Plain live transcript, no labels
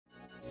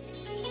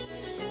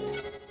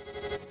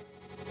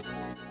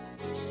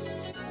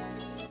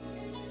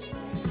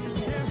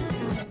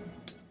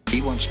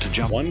He wants to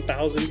jump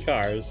 1,000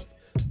 cars.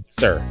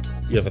 Sir,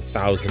 you have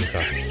 1,000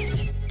 cars.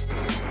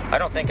 I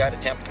don't think I'd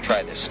attempt to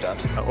try this stunt.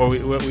 Or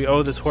we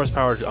owe this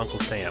horsepower to Uncle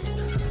Sam.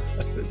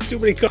 Too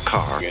many cars.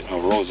 car. You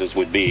know, roses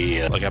would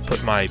be... Like I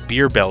put my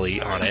beer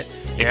belly on it.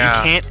 If you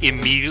can't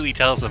immediately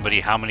tell somebody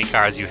how many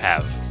cars you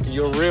have.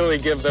 You'll really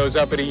give those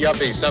uppity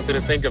yuppies something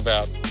to think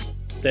about.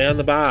 Stay on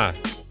the bar.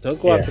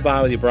 Don't go off the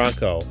bar with your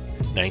Bronco.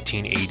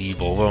 1980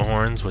 Volvo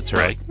horns. What's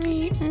right?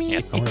 I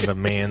want to have a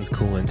man's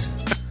coolant.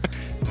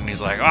 And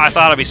he's like, oh, I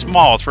thought it'd be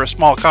small. It's for a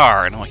small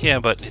car. And I'm like, yeah,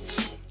 but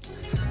it's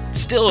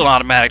still an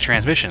automatic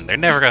transmission. They're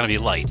never going to be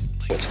light.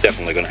 It's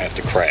definitely going to have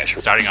to crash.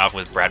 Starting off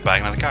with Brad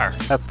buying another car.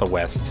 That's the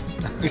West.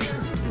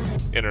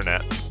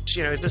 Internet.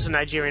 You know, is this a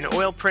Nigerian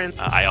oil print?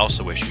 I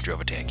also wish you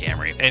drove a Tan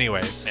Camry.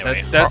 Anyways,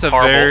 Anyway, that's a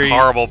horrible, very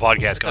horrible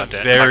podcast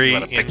content. very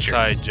Talking about a picture.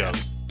 inside joke.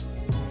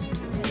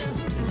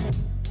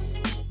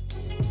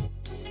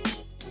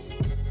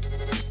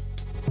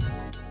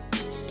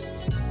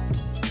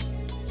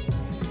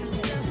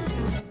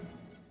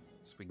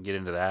 So we can get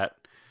into that,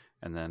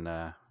 and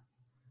then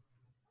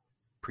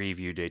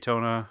preview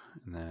Daytona,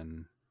 and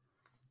then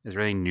is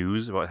there any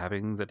news about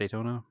happenings at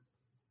Daytona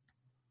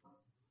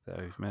that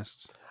we've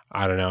missed?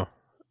 I don't know.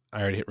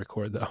 I already hit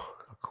record though.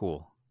 Oh,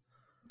 cool.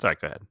 Sorry,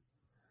 go ahead.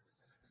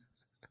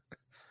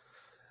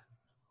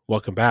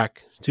 Welcome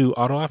back to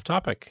Auto Off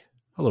Topic.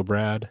 Hello,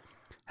 Brad.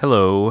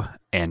 Hello,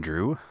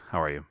 Andrew.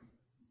 How are you?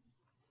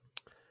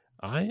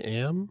 I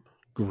am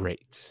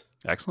great.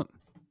 Excellent.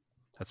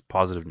 That's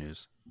positive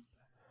news.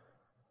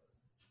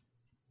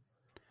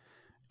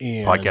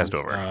 And, Podcast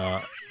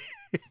over.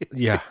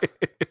 Yeah.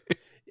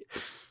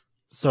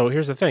 So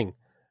here's the thing.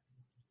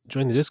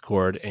 Join the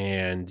Discord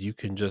and you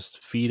can just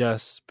feed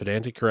us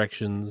pedantic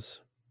corrections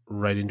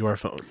right into our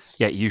phones.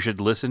 Yeah, you should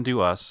listen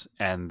to us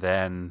and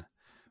then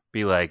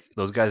be like,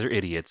 those guys are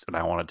idiots and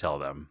I want to tell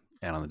them.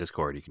 And on the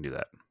Discord, you can do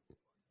that.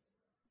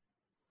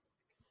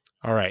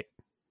 All right.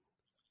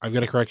 I've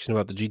got a correction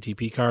about the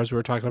GTP cars we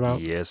were talking about.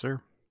 Yes,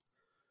 sir.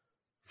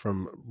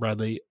 From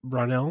Bradley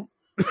Brownell.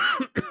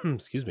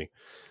 Excuse me.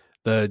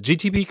 The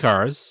GTP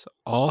cars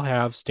all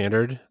have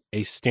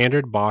a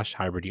standard Bosch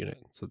hybrid unit.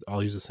 So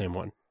I'll use the same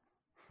one.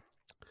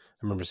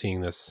 I remember seeing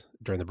this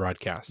during the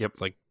broadcast. Yep.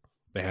 It's like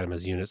they had them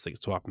as units. They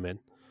could swap them in.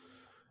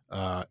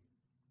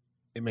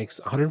 It makes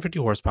 150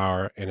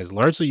 horsepower and is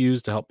largely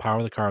used to help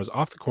power the cars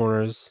off the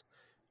corners.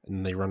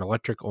 And they run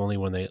electric only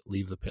when they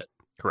leave the pit.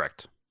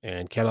 Correct.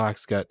 And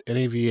Cadillac's got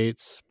NA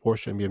V8s.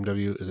 Porsche and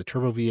BMW is a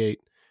turbo V8.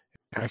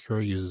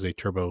 Acura uses a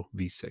turbo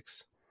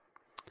V6.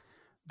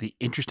 The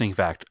interesting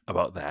fact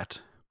about that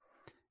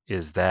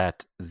is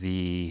that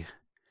the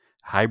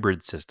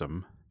hybrid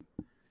system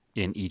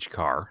in each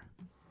car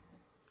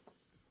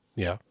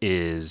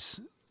is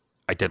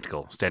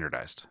identical,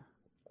 standardized.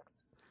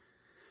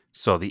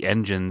 So the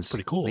engines,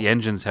 pretty cool. The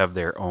engines have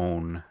their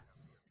own,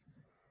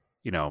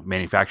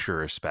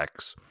 manufacturer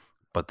specs,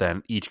 but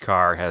then each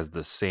car has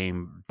the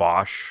same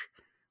Bosch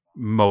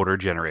motor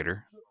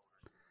generator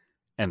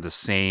and the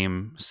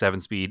same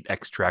 7-speed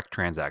X-Track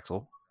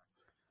transaxle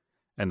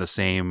and the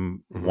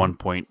same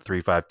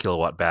 1.35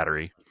 kilowatt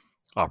battery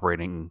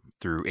operating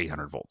through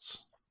 800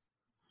 volts.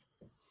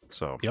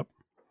 So, yep.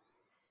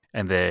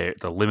 And the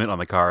limit on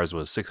the cars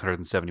was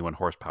 671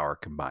 horsepower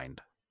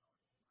combined.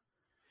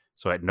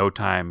 So at no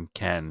time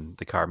can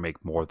the car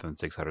make more than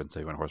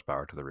 671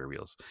 horsepower to the rear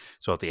wheels.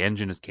 So if the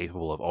engine is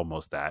capable of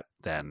almost that,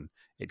 then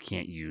it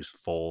can't use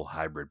full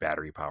hybrid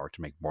battery power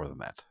to make more than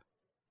that.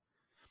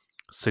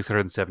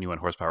 671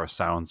 horsepower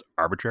sounds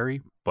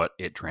arbitrary, but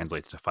it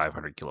translates to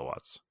 500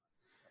 kilowatts.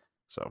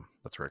 So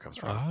that's where it comes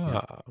from.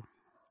 Yeah.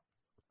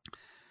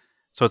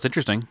 So it's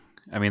interesting.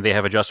 I mean, they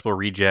have adjustable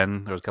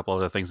regen. There was a couple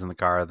other things in the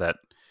car that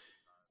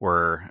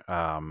were,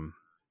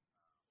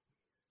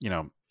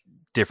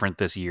 different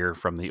this year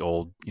from the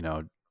old,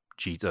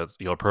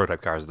 the old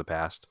prototype cars of the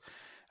past.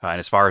 And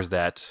as far as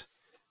that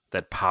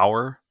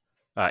power,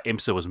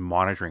 IMSA was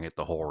monitoring it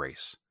the whole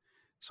race.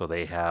 So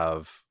they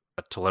have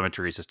a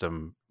telemetry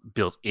system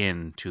built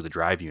into the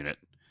drive unit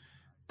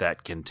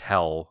that can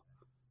tell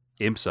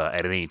IMSA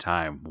at any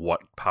time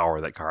what power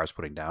that car is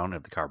putting down.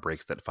 If the car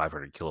breaks that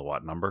 500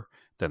 kilowatt number,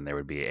 then there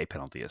would be a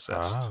penalty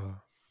assessed.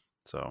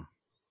 So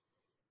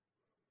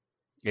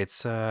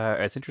it's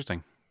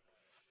interesting,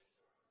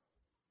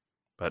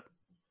 but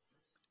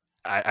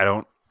I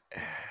don't.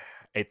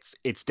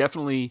 It's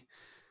definitely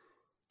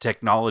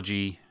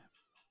technology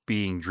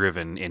being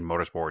driven in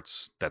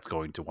motorsports that's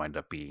going to wind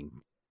up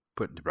being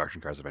put into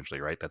production cars eventually,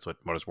 right? That's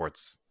what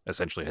motorsports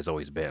essentially has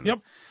always been. Yep.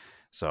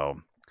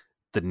 So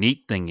the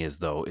neat thing is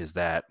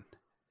that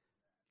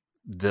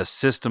the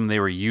system they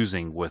were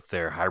using with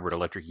their hybrid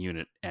electric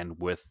unit and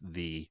with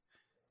the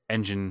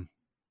engine,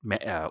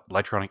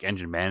 electronic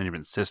engine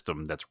management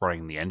system that's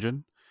running the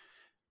engine,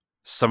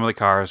 some of the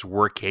cars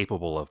were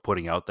capable of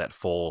putting out that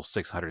full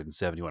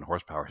 671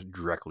 horsepower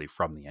directly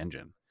from the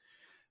engine.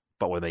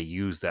 But when they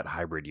used that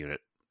hybrid unit,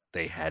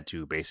 they had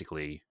to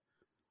basically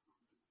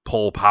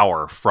pull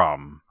power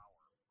from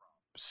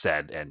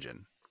said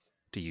engine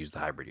to use the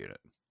hybrid unit.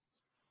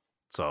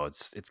 So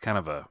it's kind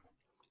of a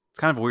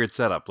weird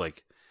setup.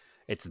 Like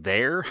It's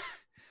there,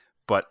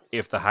 but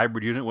if the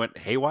hybrid unit went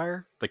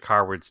haywire, the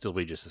car would still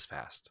be just as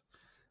fast.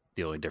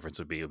 The only difference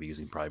would be it would be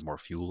using probably more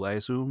fuel, I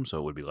assume, so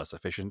it would be less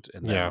efficient,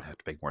 and then would have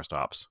to make more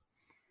stops.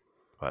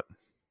 But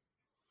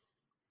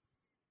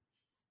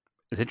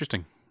it's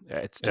interesting.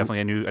 It's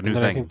definitely a new thing.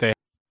 I think they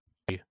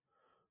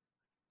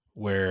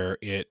where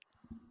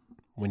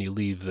when you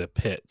leave the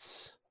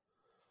pits,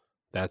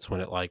 that's when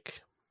it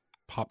like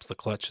pops the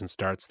clutch and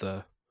starts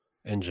the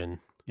engine.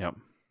 Yep.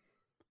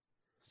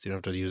 So you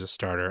don't have to use a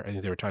starter. I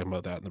think they were talking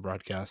about that in the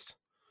broadcast.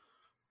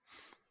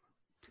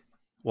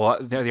 Well,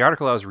 the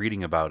article I was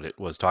reading about it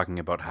was talking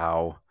about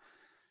how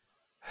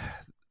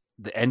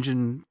the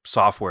engine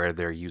software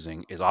they're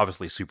using is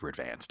obviously super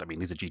advanced. I mean,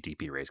 these are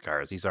GTP race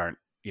cars. These aren't,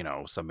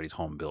 somebody's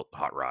home-built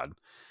hot rod.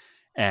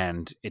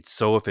 And it's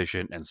so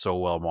efficient and so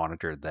well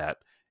monitored that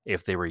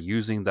if they were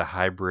using the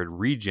hybrid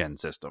regen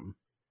system,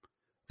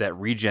 that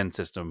regen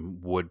system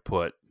would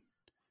put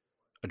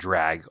a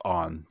drag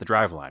on the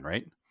driveline,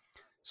 right?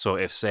 So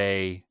if,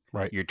 say,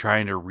 you're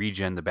trying to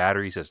regen the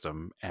battery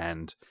system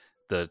and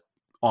the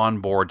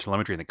onboard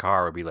telemetry in the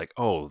car would be like,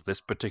 oh, this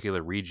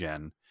particular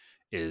regen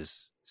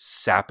is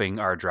sapping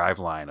our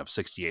driveline of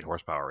 68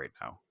 horsepower right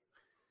now.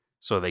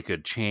 So they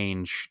could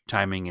change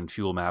timing and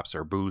fuel maps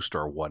or boost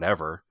or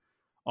whatever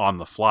on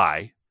the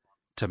fly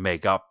to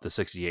make up the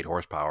 68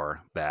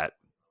 horsepower that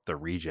the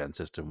regen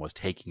system was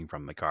taking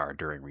from the car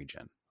during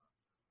regen.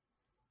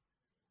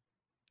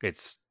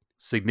 It's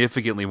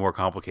significantly more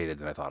complicated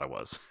than I thought it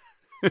was.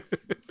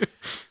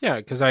 Yeah,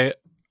 because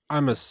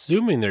I'm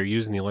assuming they're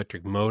using the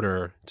electric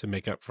motor to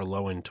make up for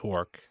low end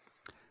torque.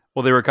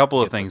 Well, there were a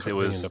couple of things. It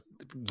was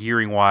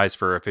gearing wise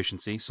for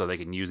efficiency, so they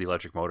can use the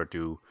electric motor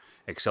to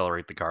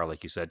accelerate the car,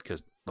 like you said,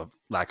 because of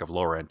lack of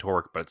lower end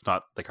torque. But it's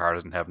not, the car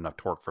doesn't have enough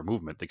torque for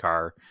movement. The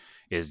car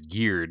is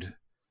geared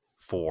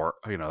for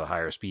the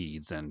higher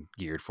speeds and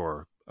geared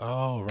for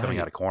coming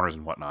out of corners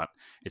and whatnot.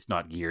 It's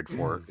not geared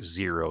for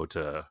 0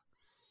 to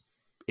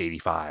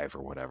 85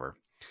 or whatever.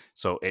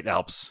 So it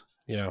helps.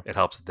 Yeah, it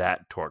helps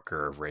that torque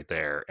curve right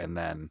there. And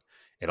then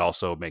it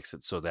also makes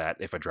it so that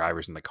if a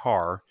driver's in the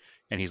car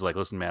and he's like,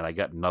 listen, man, I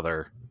got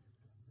another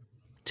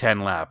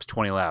 10 laps,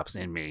 20 laps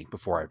in me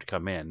before I have to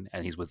come in,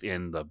 and he's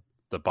within the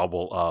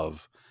bubble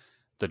of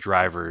the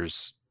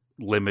driver's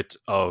limit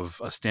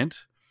of a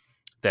stint,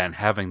 then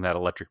having that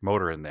electric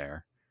motor in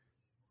there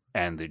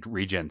and the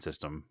regen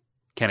system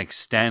can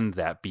extend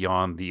that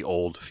beyond the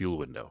old fuel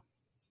window.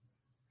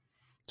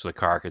 So the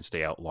car could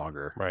stay out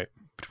longer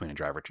between a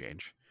driver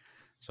change.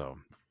 So,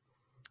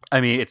 I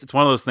mean, it's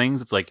one of those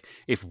things. It's like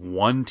if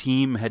one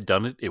team had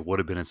done it, it would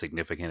have been a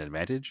significant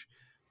advantage,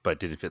 but it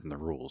didn't fit in the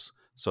rules.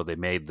 So they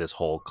made this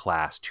whole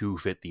class to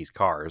fit these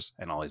cars,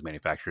 and all these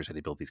manufacturers had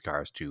to build these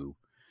cars to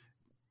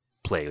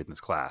play in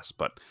this class.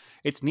 But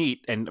it's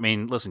neat. And I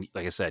mean, listen,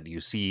 like I said, you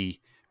see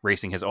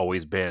racing has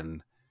always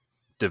been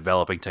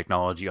developing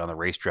technology on the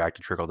racetrack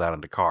to trickle down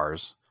into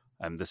cars.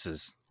 And this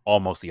is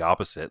almost the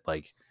opposite.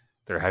 Like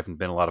there haven't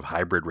been a lot of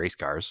hybrid race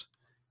cars,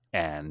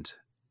 and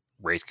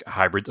race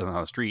hybrids on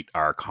the street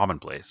are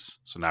commonplace.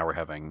 So now we're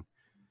having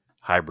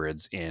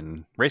hybrids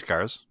in race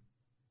cars,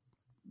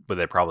 but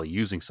they're probably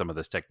using some of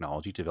this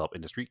technology to develop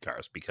into street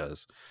cars,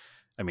 because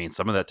I mean,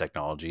 some of that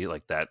technology,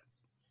 like that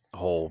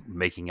whole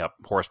making up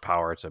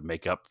horsepower to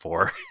make up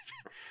for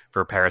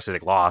for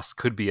parasitic loss,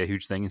 could be a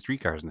huge thing in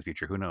street cars in the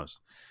future. Who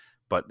knows?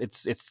 But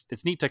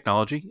it's neat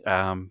technology.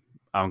 I'm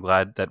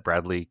glad that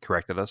Bradley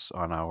corrected us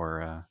on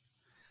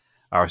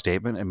our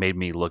statement and made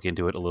me look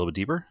into it a little bit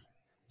deeper.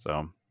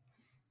 So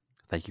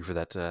thank you for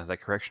that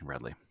correction,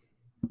 Bradley.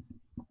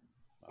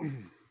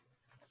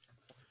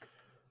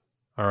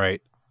 All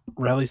right.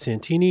 Rally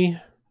Santini,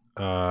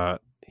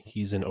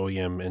 he's an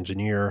OEM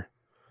engineer,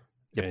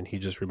 and he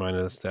just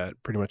reminded us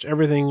that pretty much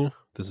everything,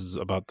 this is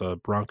about the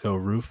Bronco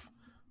roof,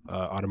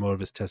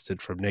 automotive is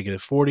tested from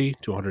 -40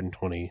 to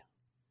 120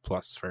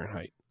 plus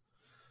Fahrenheit.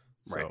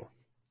 Right. So,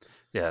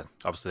 yeah,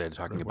 obviously they're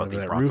talking about the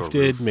that Bronco roof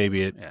did,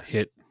 maybe it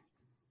hit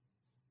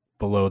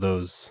below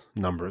those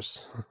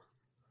numbers.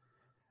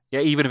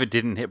 Yeah, even if it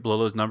didn't hit below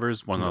those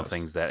numbers, one of the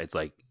things that it's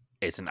like,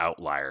 it's an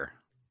outlier.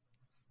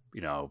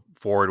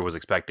 Ford was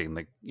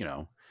expecting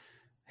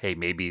hey,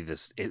 maybe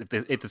if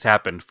this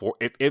happened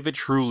if it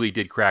truly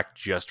did crack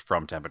just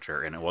from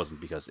temperature, and it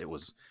wasn't because it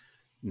was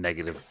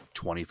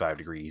 -25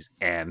 degrees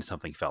and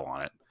something fell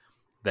on it,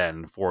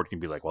 then Ford can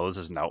be like, well, this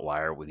is an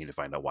outlier. We need to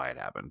find out why it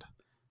happened.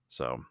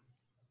 So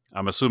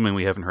I'm assuming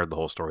we haven't heard the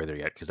whole story there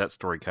yet, because that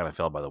story kind of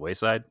fell by the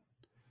wayside.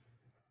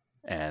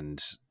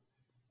 And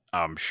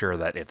I'm sure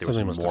that if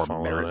there was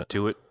more merit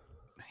to it,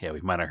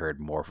 we might have heard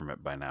more from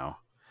it by now.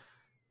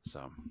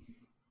 So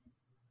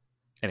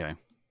anyway,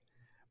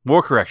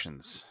 more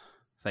corrections.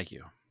 Thank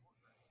you.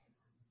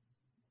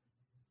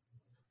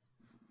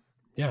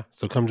 Yeah,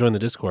 so come join the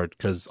Discord,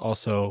 because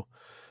also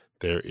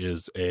there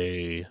is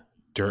a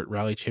Dirt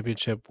Rally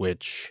Championship,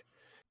 which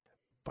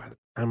by the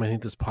time I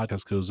think this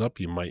podcast goes up,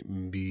 you might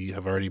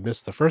have already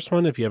missed the first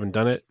one if you haven't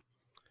done it.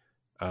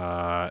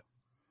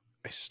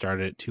 I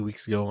started it 2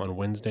 weeks ago on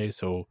Wednesday,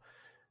 so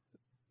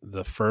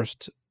the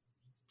first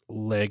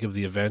leg of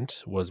the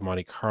event was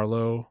Monte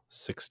Carlo,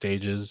 6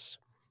 stages.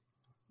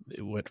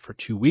 It went for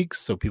 2 weeks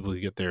so people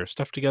could get their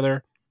stuff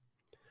together.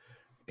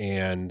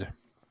 And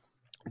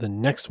the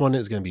next one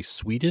is going to be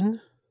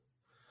Sweden,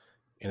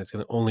 and it's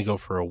going to only go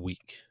for a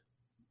week.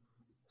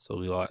 So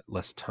it'll be a lot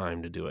less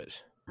time to do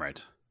it.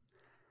 Right.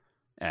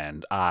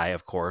 And I,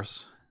 of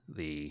course,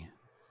 the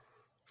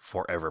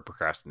forever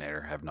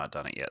procrastinator, have not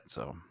done it yet.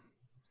 So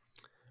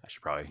I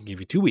should probably I'll give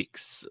you 2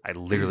 weeks. I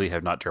literally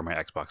have not turned my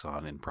Xbox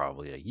on in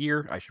probably a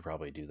year. I should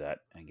probably do that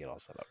and get all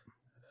set up.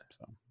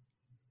 So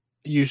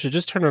You should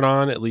just turn it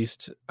on at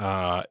least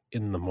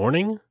in the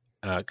morning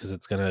because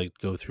it's going to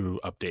go through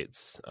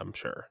updates, I'm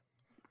sure.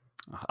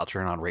 I'll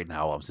turn it on right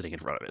now while I'm sitting in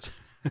front of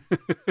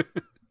it.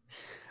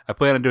 I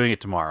plan on doing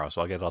it tomorrow,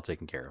 so I'll get it all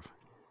taken care of.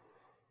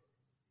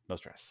 No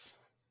stress.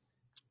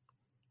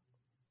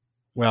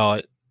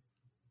 Well,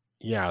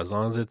 yeah, as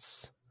long as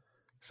it's...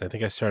 I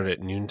think I started at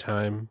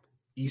noontime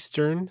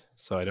Eastern,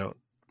 so I don't...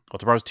 Well,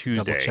 tomorrow's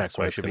Tuesday, check so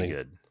when I it's should gonna- be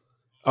good.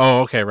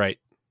 Oh, okay, right.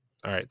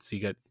 All right, so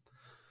you get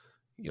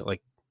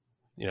like,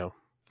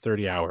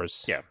 30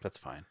 hours. Yeah, that's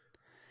fine.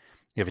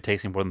 If it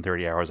takes me more than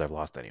 30 hours, I've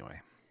lost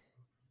anyway.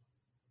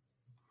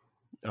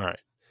 All right.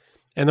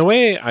 And the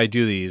way I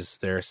do these,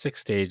 there are 6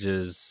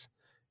 stages.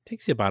 It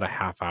takes you about a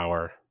half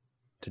hour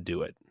to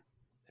do it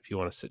if you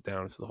want to sit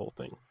down for the whole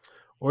thing.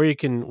 Or you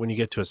can, when you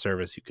get to a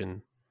service, you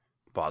can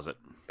Pause it.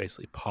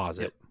 basically pause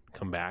it,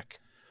 come back.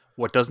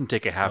 What doesn't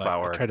take a half But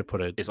hour I try to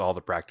put it. is all the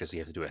practice you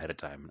have to do ahead of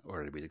time in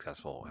order to be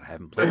successful. And I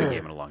haven't played the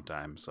game in a long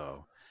time,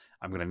 so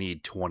I'm going to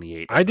need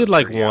 28. I of did those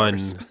like 30 one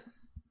hours.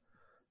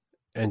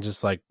 and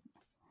just like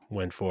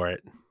went for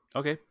it.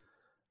 Okay,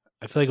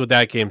 I feel like with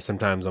that game,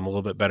 sometimes I'm a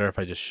little bit better if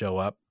I just show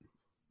up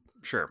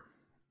sure.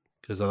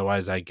 because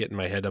otherwise I get in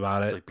my head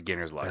about It's it. like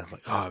beginner's And luck. I'm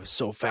like, oh, I was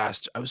so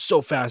fast. I was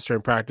so fast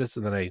during practice.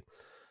 And then I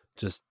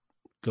just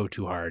go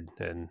too hard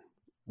and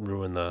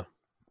ruin the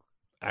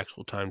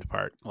actual timed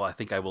part. Well, I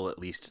think I will at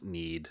least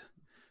need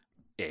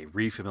a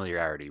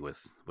refamiliarity with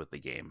the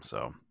game.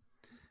 So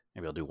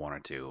maybe I'll do 1 or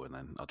 2 and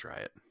then I'll try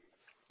it.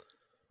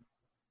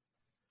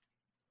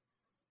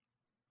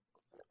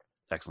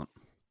 Excellent.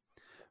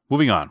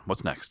 Moving on.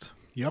 What's next?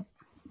 Yep.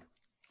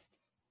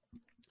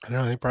 I don't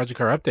know. I think Project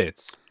Car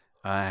updates.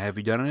 Have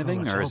you done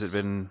anything, much or has else.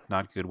 it been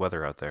not good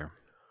weather out there?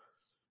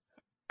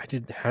 I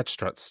did hatch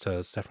struts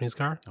to Stephanie's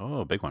car.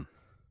 Oh, big one.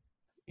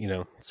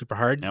 Super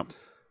hard. Yep.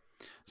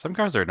 Some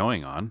cars are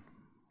annoying on.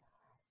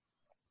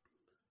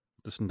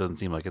 This one doesn't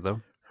seem like it,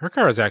 though. Her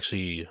car is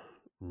actually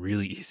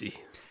really easy.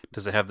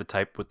 Does it have the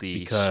type with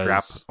the strap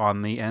Because-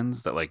 on the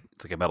ends that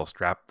it's like a metal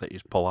strap that you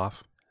just pull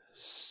off?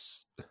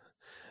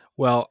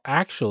 Well,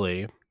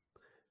 actually,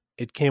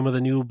 it came with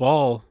a new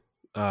ball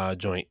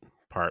joint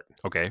part.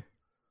 Okay.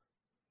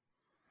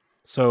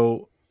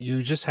 So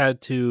you just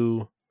had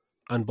to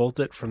unbolt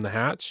it from the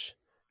hatch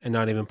and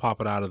not even pop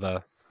it out of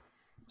the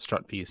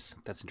strut piece.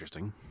 That's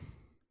interesting.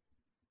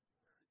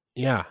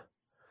 Yeah.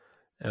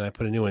 And I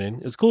put a new one in.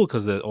 It was cool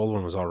because the old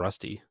one was all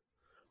rusty.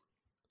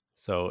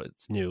 So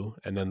it's new.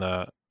 And then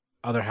the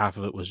other half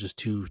of it was just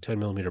 2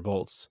 10mm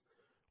bolts,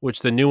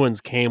 which the new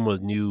ones came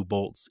with new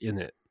bolts in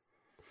it.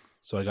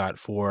 So I got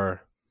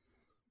 4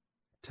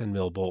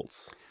 10mm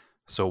bolts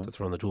So to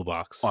throw in the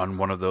toolbox. on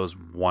one of those,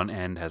 one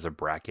end has a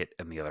bracket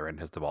and the other end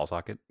has the ball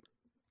socket.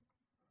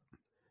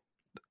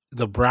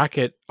 The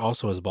bracket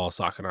also has a ball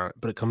socket on it,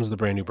 but it comes with a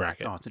brand new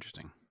bracket. Oh, it's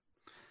interesting.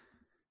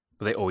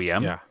 Were they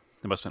OEM? Yeah.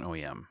 They must have been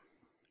OEM.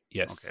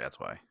 Yes. Okay, that's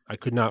why. I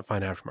could not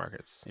find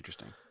aftermarkets.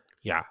 Interesting.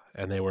 Yeah.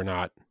 And they were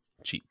not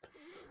cheap.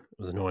 It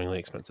was annoyingly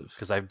expensive.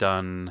 Because I've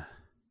done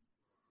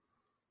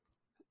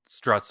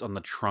struts on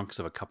the trunks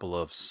of a couple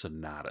of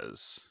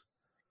Sonatas.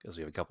 Because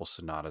we have a couple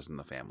Sonatas in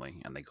the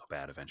family, and they go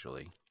bad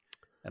eventually.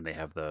 And they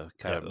have the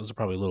kind Yeah, of... those are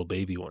probably little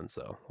baby ones,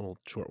 though. Little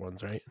short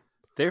ones, right?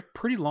 They're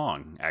pretty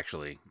long,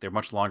 actually. They're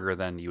much longer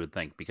than you would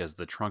think, because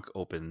the trunk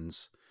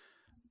opens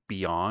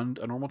beyond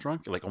a normal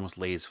trunk. It almost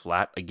lays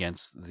flat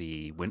against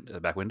the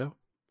back window.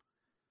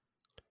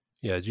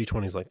 Yeah,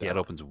 G20's like that. Yeah, it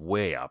opens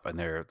way up, and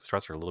the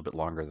struts are a little bit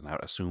longer than I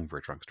would assume for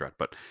a trunk strut.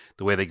 But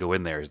the way they go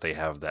in there is they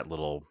have that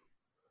little,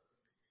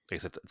 like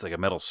I said, it's like a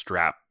metal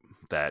strap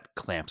that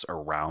clamps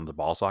around the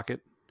ball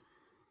socket,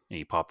 and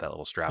you pop that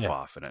little strap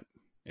off, and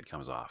it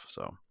comes off.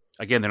 So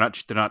again, they're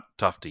not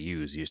tough to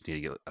use. You just need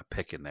to get a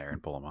pick in there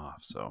and pull them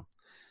off. So,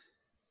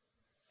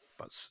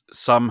 but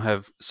some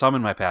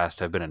in my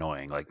past have been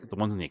annoying. Like the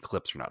ones in the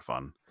Eclipse are not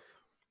fun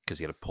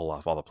because you got to pull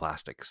off all the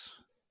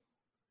plastics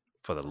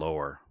for the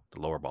lower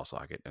ball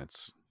socket, and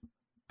it's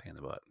a pain in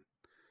the butt.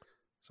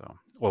 So,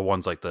 or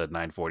ones like the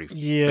 940, the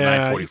Yeah,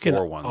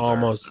 944 ones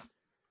almost are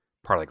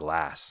part of the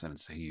glass, and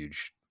it's a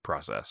huge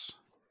process.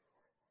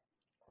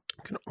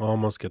 you can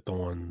almost get the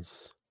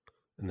ones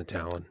in the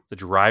Talon. The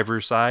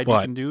driver's side you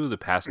But- can do, the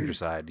passenger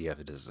side you have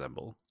to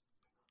disassemble.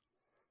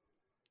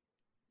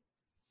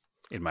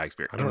 In my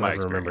experience, I don't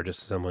ever remember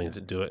disassembling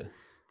to do it,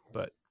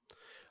 but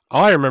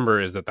all I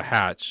remember is that the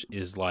hatch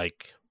is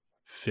like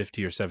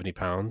 50 or 70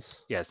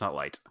 pounds. Yeah, it's not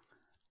light.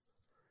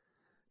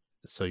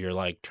 So you're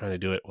like trying to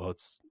do it while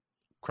it's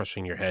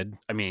crushing your head.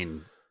 I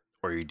mean,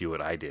 Or you do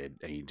what I did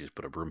and you just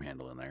put a broom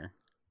handle in there.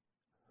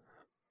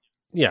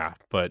 Yeah,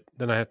 but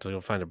then I have to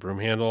go find a broom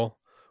handle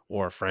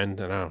or a friend,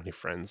 and I don't have any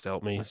friends to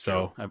help me. That's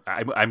so true.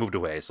 I moved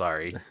away.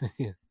 Sorry.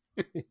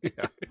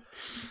 yeah.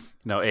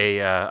 No,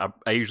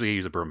 I usually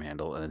use a broom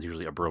handle, and it's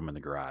usually a broom in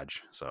the garage,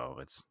 so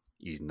it's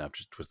easy enough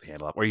just to twist the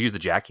handle up. Or you use the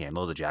jack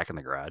handle as a jack in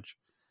the garage.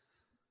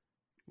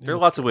 There are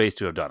lots of ways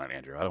to have done it,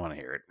 Andrew. I don't want to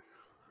hear it.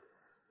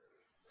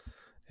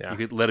 Yeah. You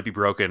could let it be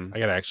broken. I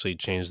gotta actually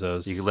change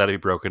those. You could let it be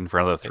broken for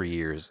another 3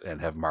 years and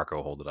have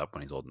Marco hold it up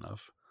when he's old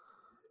enough.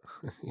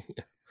 I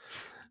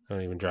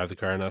don't even drive the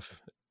car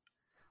enough.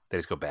 They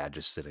just go bad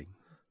just sitting.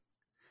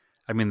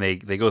 I mean, they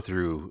go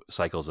through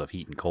cycles of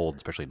heat and cold,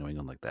 especially in New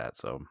England like that,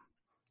 so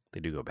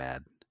they do go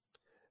bad.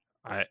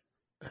 I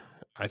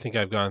think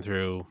I've gone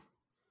through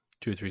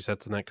 2 or 3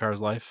 sets in that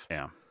car's life.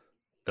 Yeah.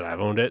 That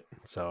I've owned it.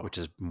 So Which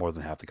is more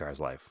than half the car's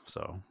life.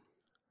 So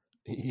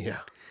yeah.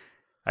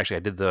 actually, I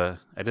did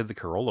the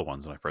Corolla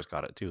ones when I first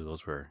got it too.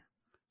 Those were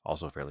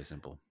also fairly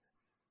simple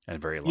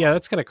and very long. Yeah,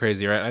 that's kind of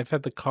crazy, right? I've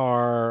had the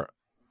car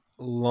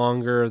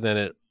longer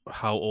than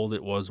how old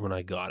it was when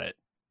I got it.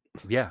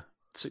 Yeah,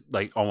 it's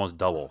like almost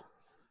double.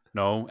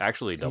 No,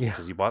 actually double, Yeah.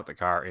 because you bought the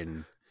car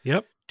in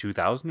Yep.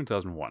 2000 or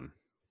 2001.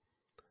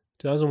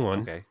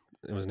 2001. Okay.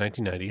 It was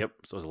 1990. Yep.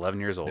 So it was 11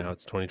 years old. Now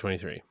it's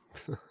 2023.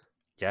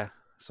 Yeah.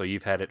 So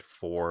you've had it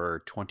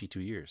for 22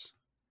 years.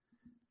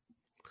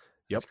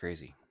 Yep. That's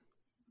crazy.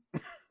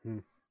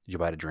 Did you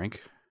buy it a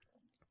drink?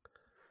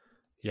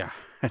 Yeah.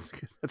 That's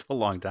a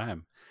long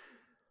time.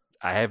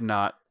 I have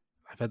not.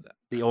 I've had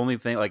The only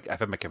thing, like, I've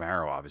had my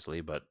Camaro,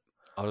 obviously, but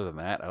other than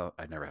that,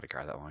 I've never had a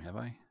car that long, have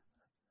I?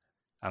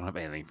 I don't have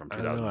anything from I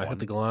 2001. don't know. I had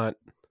the Galant.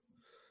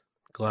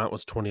 Galant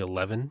was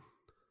 2011.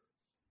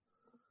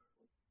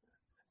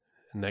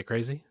 Isn't that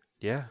crazy?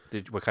 Yeah.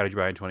 What car did you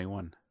buy in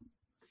 21?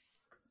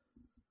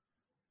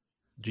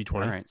 G20.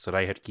 All right. So now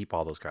you have to keep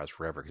all those cars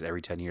forever, because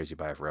every 10 years you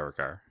buy a forever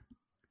car.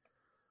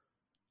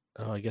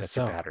 Oh, I guess That's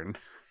so. a pattern.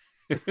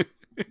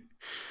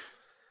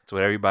 So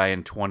whatever you buy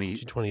in 20,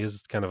 G20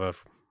 is kind of a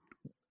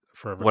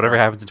forever. whatever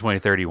car. happens in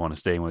 2030, you want to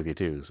stay with you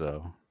too.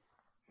 So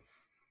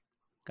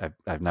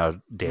I've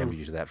now damned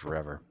you to that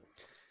forever.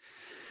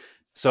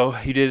 So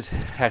you did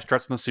hash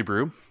struts in the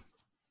Subaru.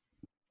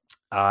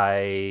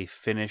 I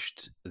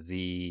finished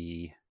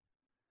the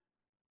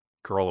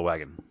Corolla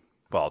wagon.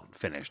 Well,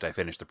 I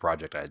finished the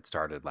project I had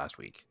started last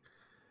week.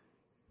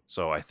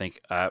 So I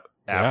think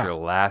after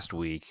last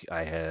week,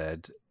 I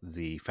had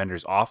the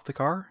fenders off the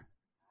car,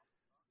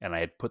 and I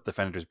had put the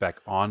fenders back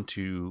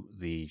onto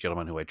the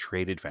gentleman who I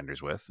traded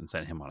fenders with and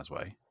sent him on his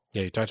way.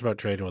 Yeah, you talked about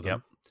trading with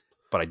him.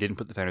 But I didn't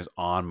put the fenders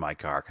on my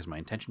car because my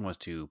intention was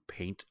to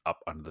paint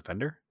up under the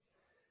fender.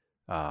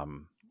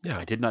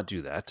 I did not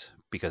do that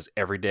because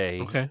every day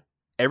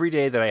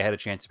that I had a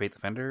chance to paint the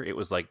fender, it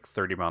was like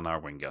 30-mile-an-hour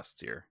wind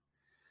gusts here.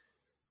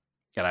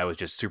 And I was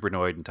just super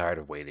annoyed and tired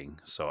of waiting,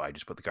 so I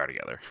just put the car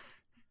together.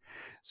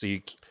 So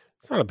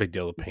it's not a big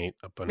deal to paint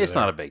up under it's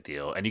there. not a big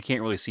deal, and you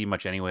can't really see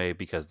much anyway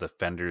because the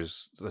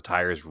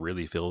tires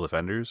really fill the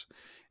fenders,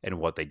 and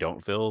what they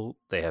don't fill,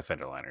 they have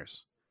fender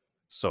liners.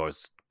 So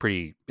it's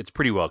pretty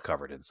well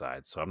covered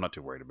inside, so I'm not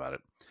too worried about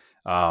it.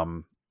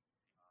 I'm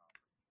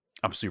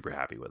super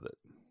happy with it.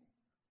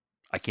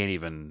 I can't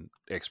even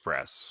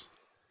express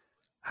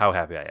how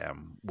happy I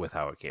am with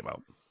how it came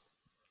out.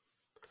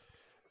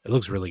 It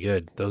looks really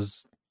good.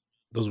 Those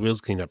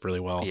wheels cleaned up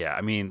really well. Yeah,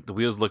 I mean, the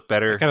wheels look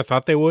better. I kind of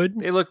thought they would.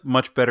 They look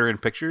much better in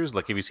pictures.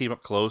 Like if you see them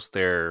up close,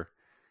 they're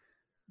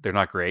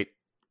not great,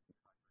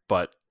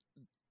 but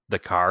the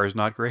car is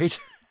not great.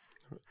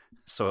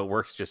 So it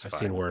works just fine. I've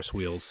seen worse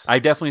wheels.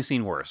 I've definitely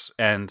seen worse.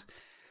 And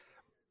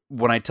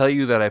when I tell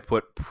you that I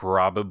put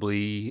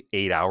probably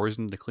 8 hours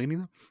into cleaning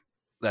them,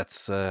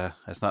 that's not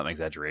an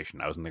exaggeration.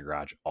 I was in the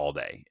garage all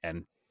day,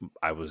 and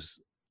I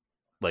was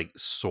like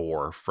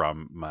sore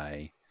from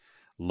my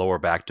lower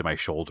back to my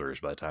shoulders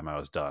by the time I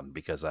was done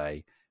because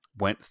I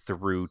went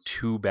through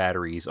 2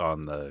 batteries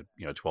on the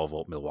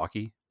 12-volt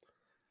Milwaukee.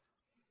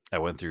 I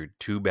went through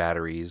 2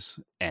 batteries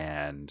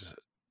and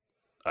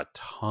a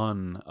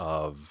ton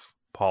of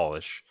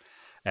polish,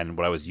 and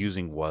what I was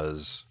using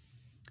was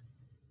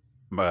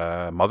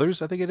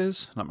Mother's, I think it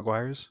is, not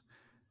McGuire's.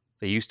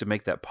 They used to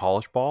make that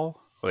polish ball,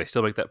 or they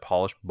still make that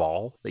polish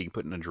ball that you can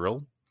put in a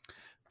drill,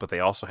 but they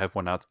also have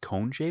one now that's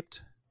cone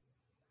shaped.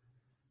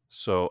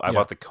 So I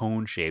bought the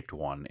cone shaped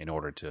one in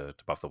order to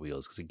buff the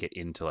wheels because you get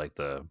into like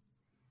the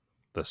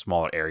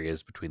smaller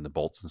areas between the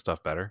bolts and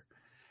stuff better.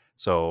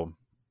 So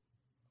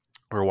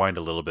rewind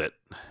a little bit.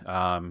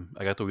 I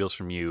got the wheels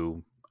from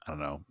you, I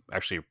don't know,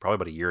 actually probably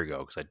about a year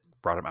ago because I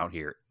brought them out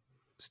here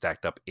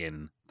stacked up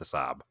in the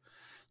Saab.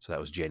 So that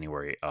was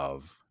January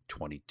of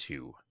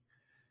 22.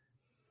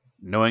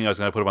 Knowing I was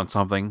going to put them on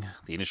something,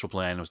 the initial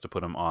plan was to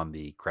put them on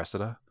the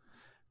Cressida,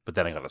 but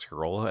then I got a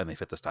Corolla and they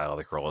fit the style of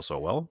the Corolla so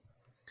well.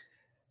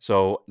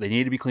 So they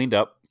needed to be cleaned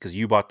up because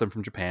you bought them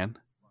from Japan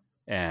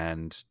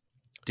and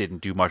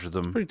didn't do much of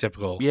them. It's pretty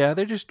typical. Yeah,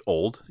 they're just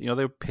old.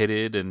 They're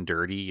pitted and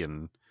dirty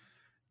and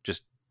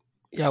just...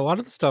 Yeah, a lot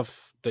of the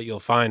stuff that you'll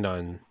find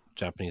on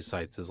Japanese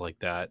sites is like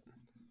that.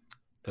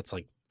 That's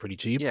like pretty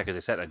cheap. Yeah, because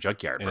they sat in a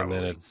junkyard. and Probably.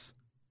 then it's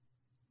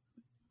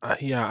I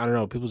don't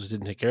know. People just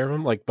didn't take care of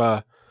them. Like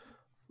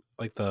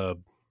they're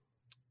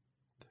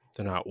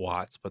not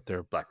Watts, but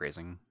they're Black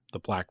Racing. the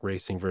black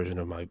racing version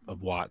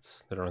of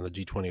Watts that are on the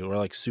G20. Were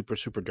like super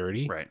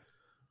dirty. Right.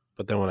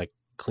 But then when I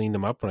cleaned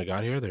them up when I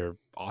got here, they're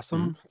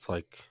awesome. Mm-hmm. It's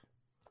like,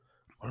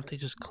 why don't they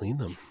just clean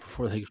them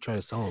before they try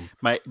to sell them?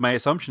 My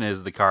assumption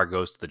is the car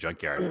goes to the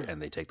junkyard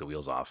and they take the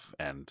wheels off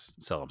and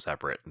sell them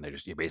separate, and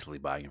you're basically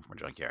buying them from a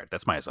junkyard.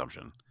 That's my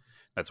assumption.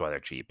 That's why they're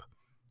cheap.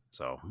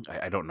 So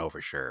I don't know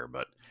for sure,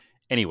 but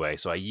anyway,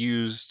 so I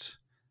used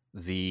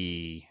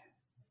the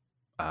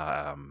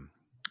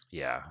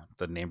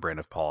the name brand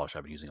of polish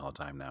I've been using all the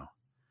time now.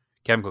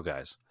 Chemical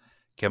Guys,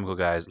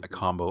 a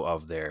combo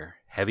of their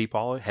heavy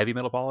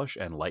metal polish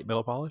and light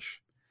metal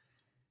polish.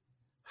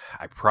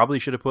 I probably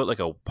should have put like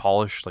a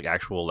polish, like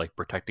actual like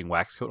protecting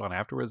wax coat on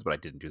afterwards, but I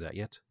didn't do that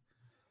yet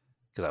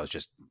because I was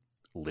just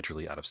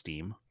literally out of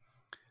steam.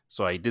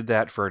 So I did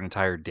that for an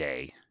entire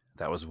day.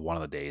 That was one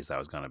of the days that I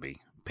was going to be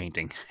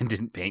painting and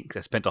didn't paint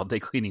because I spent all day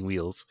cleaning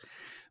wheels.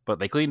 But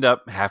they cleaned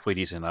up halfway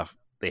decent enough.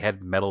 They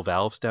had metal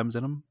valve stems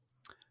in them.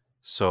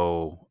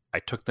 So I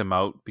took them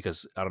out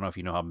because I don't know if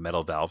you know how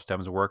metal valve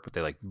stems work, but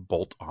they like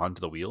bolt onto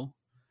the wheel.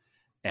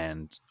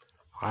 And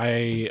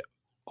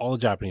all the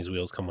Japanese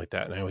wheels come like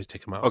that, and I always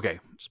take them out. okay,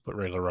 Just put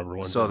regular rubber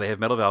ones. so in. they have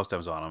metal valve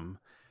stems on them,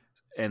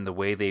 and the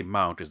way they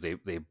mount is they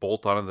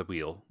bolt onto the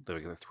wheel. They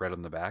get the thread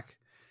on the back,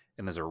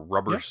 and there's a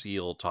rubber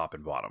seal top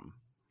and bottom.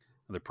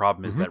 And the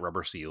problem is that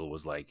rubber seal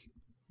was like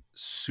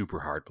super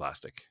hard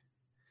plastic.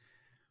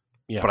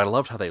 Yeah. But I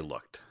loved how they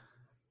looked.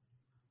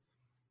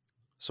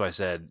 So I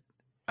said,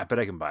 I bet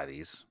I can buy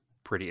these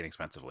pretty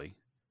inexpensively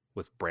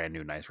with brand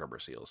new nice rubber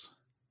seals.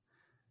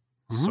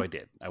 So I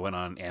did. I went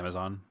on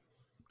Amazon.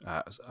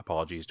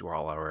 Apologies to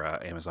all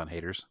our Amazon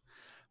haters.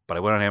 But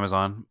I went on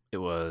Amazon. It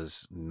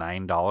was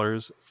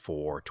 $9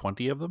 for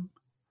 20 of them.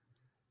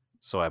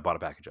 So I bought a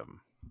package of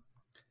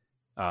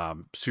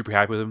them. Super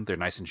happy with them. They're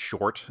nice and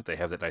short. They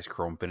have that nice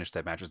chrome finish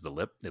that matches the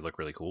lip. They look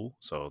really cool.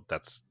 So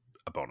that's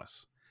a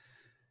bonus.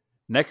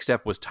 Next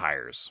step was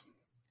tires.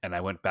 And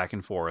I went back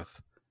and forth.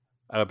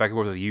 I went back and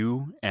forth with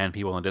you and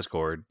people on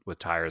Discord with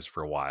tires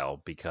for a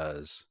while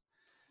because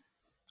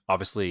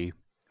obviously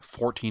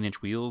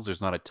 14-inch wheels,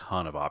 there's not a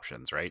ton of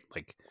options, right?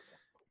 Like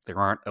there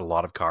aren't a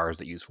lot of cars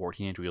that use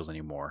 14-inch wheels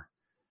anymore.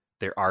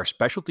 There are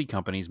specialty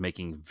companies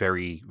making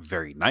very,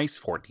 very nice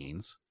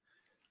 14s,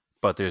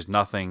 but there's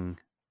not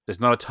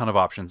a ton of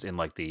options in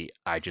like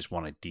I just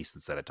want a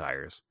decent set of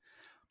tires.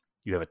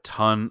 You have a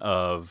ton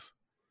of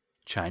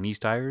Chinese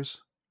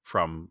tires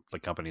from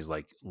like companies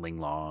like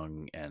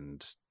Linglong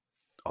and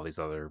all these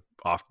other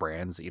off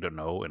brands that you don't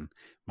know, and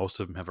most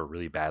of them have a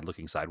really bad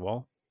looking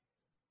sidewall.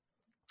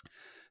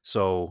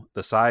 So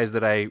the size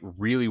that I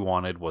really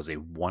wanted was a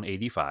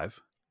 185,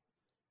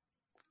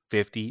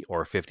 50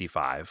 or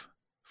 55,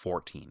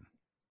 14.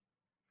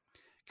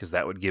 Because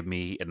that would give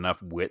me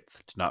enough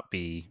width to not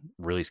be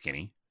really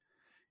skinny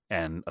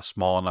and a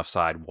small enough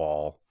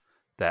sidewall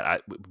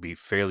that would be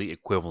fairly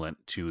equivalent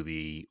to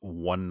the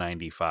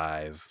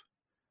 195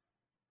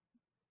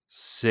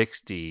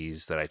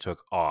 60s that I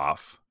took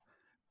off.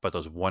 But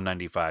those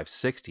 195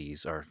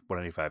 60s or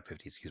 195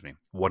 50s,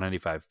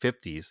 195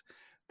 50s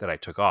that I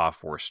took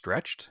off were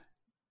stretched.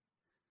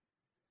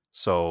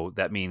 So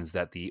that means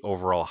that the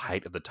overall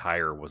height of the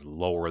tire was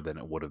lower than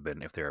it would have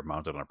been if they were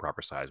mounted on a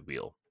proper size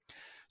wheel.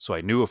 So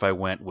I knew if I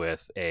went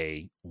with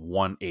a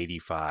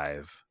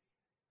 185,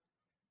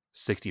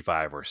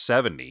 65, or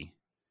 70,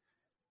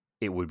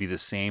 it would be the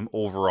same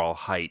overall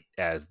height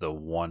as the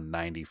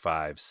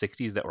 195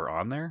 60s that were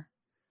on there.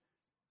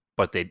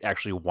 But they'd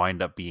actually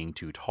wind up being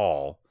too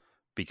tall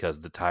because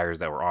the tires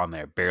that were on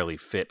there barely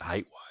fit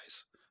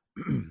height-wise.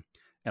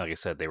 And like I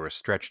said, they were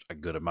stretched a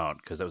good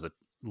amount because that was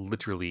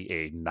literally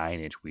a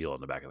 9-inch wheel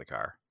in the back of the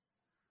car.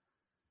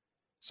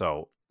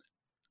 So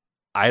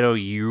I know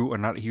you are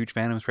not a huge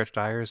fan of stretched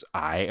tires.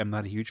 I am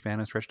not a huge fan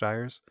of stretched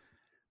tires.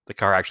 The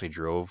car actually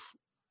drove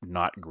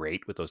not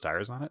great with those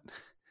tires on it.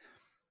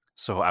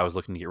 So I was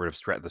looking to get rid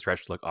of the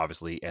stretched look,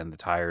 obviously, and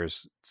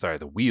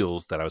the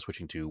wheels that I was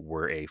switching to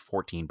were a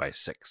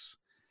 14x6.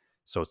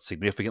 So it's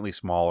significantly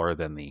smaller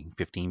than the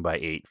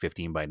 15x8,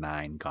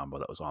 15x9 combo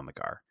that was on the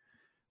car,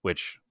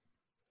 which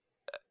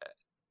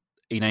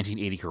a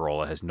 1980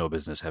 Corolla has no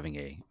business having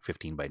a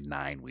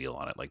 15x9 wheel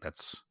on it. Like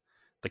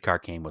the car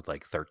came with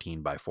like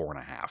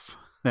 13x4.5.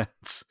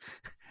 That's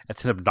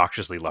an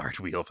obnoxiously large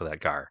wheel for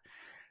that car.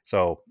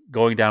 So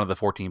going down to the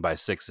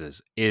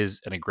 14x6s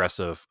is an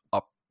aggressive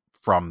up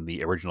from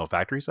the original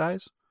factory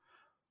size,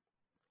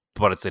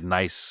 but it's a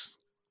nice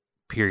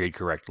period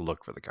correct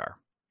look for the car.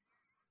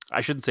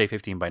 I shouldn't say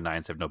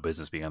 15x9s have no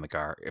business being on the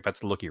car. If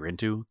that's the look you're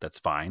into, that's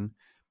fine.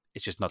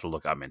 It's just not the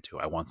look I'm into.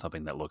 I want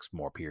something that looks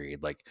more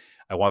period. Like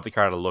I want the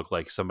car to look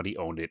like somebody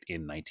owned it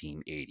in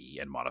 1980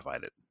 and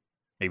modified it.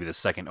 Maybe the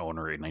second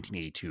owner in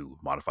 1982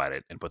 modified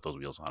it and put those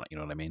wheels on it. You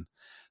know what I mean?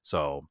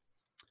 So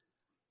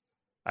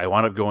I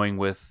wound up going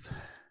with,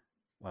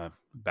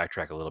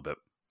 backtrack a little bit.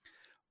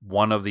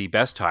 One of the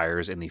best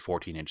tires in the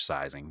 14-inch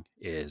sizing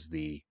is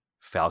the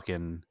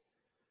Falcon,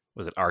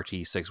 was it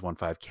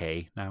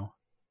RT615K now?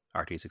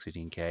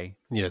 RT615K.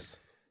 Yes.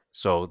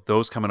 So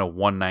those come in a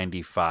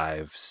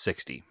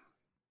 195/60.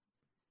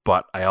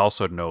 But I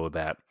also know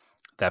that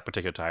that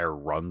particular tire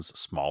runs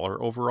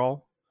smaller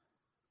overall,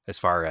 as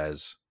far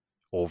as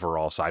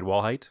overall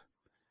sidewall height,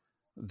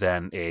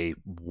 than a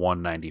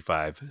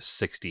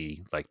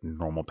 195/60 like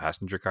normal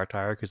passenger car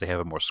tire, because they have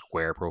a more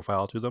square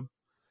profile to them,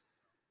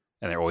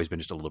 and they've always been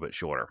just a little bit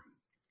shorter.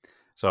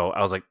 So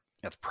I was like,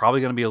 that's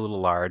probably going to be a little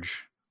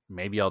large.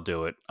 Maybe I'll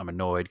do it. I'm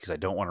annoyed because I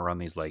don't want to run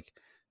these like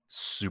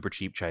super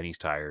cheap Chinese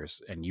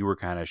tires, and you were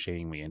kind of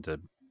shaming me into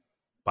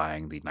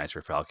buying the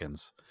nicer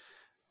Falcons,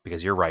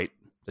 because you're right.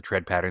 The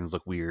tread patterns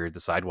look weird. The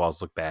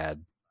sidewalls look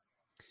bad.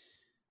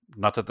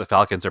 Not that the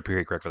Falcons are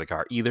period correct for the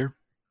car either,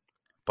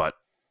 but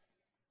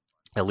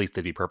at least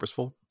they'd be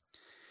purposeful.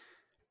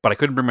 But I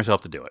couldn't bring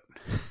myself to do it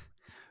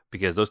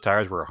because those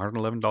tires were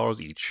 $111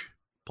 each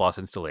plus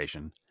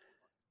installation.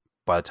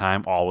 By the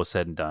time all was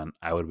said and done,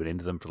 I would have been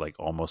into them for like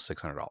almost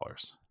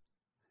 $600.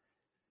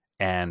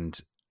 And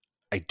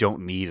I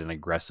don't need an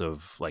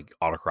aggressive like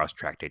autocross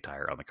track day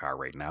tire on the car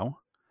right now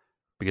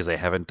because I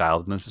haven't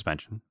dialed in the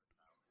suspension.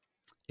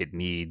 It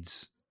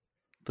needs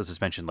the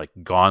suspension like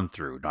gone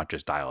through, not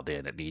just dialed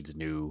in. It needs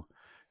new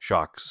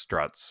shocks,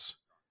 struts,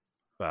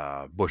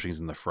 bushings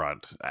in the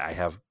front. I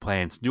have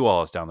plans to do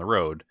all this down the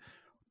road,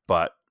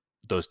 but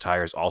those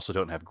tires also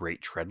don't have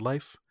great tread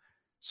life.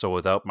 So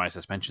without my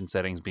suspension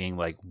settings being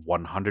like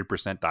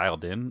 100%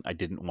 dialed in, I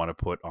didn't want to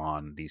put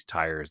on these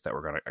tires that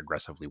were going to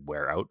aggressively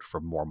wear out for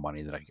more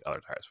money than I could get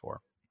other tires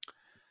for.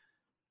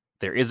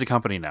 There is a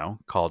company now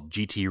called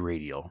GT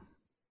Radial.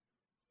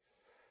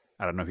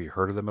 I don't know if you've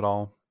heard of them at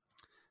all.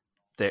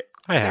 They're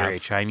a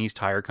Chinese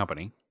tire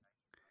company,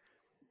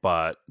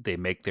 but they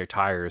make their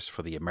tires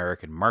for the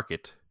American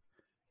market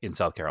in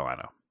South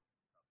Carolina.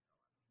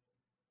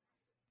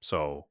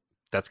 So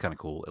that's kind of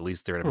cool. At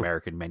least they're an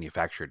American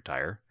manufactured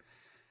tire.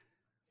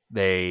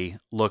 They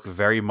look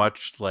very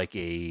much like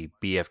a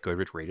BF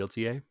Goodrich Radial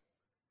TA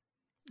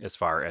as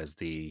far as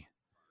the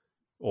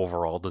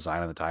overall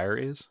design of the tire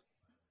is,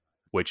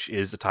 which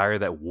is a tire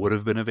that would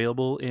have been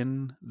available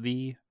in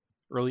the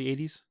early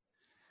 80s.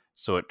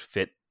 So it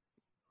fit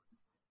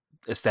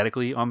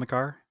aesthetically on the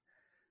car.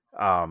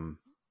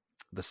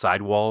 The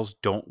sidewalls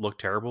don't look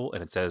terrible,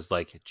 and it says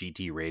like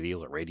GT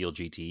Radial or Radial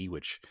GT,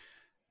 which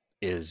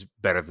is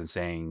better than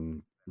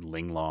saying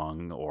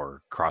Linglong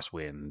or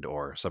Crosswind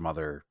or some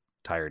other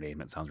tire name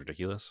that sounds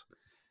ridiculous.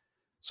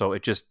 So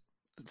it just,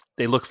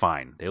 they look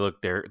fine.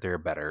 They're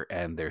better,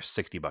 and they're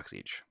 $60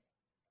 each.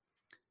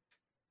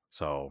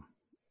 So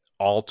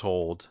all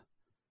told,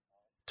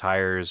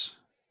 tires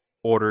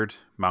ordered,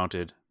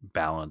 mounted,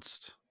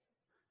 balanced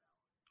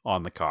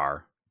on the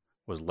car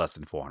was less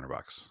than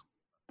 $400.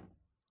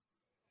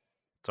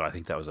 So I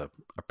think that was a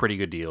pretty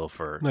good deal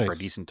for a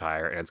decent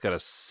tire, and it's got a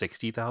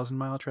 60,000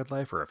 mile tread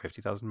life or a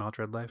 50,000 mile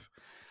tread life.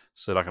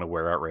 So they're not going to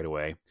wear out right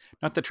away.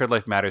 Not that tread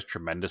life matters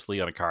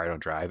tremendously on a car I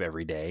don't drive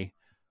every day,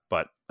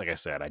 but like I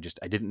said, I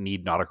didn't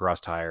need an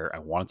autocross tire. I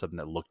wanted something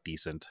that looked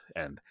decent,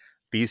 and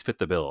these fit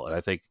the bill. And I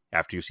think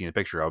after you've seen a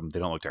picture of them, they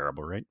don't look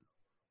terrible, right?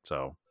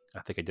 So I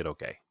think I did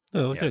okay.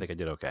 Oh, I think I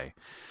did okay.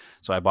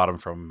 So I bought them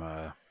from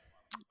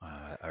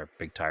our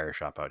big tire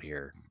shop out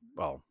here.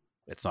 Well,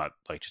 it's not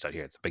like just out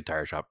here. It's a big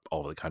tire shop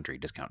all over the country,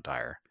 Discount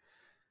Tire.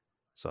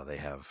 So we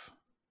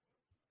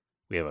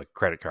have a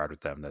credit card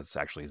with them that's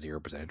actually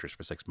 0% interest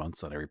for 6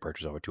 months on every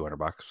purchase over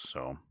 $200.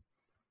 So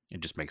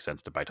it just makes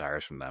sense to buy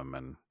tires from them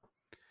and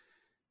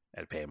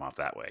pay them off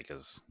that way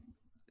because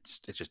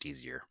it's just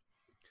easier.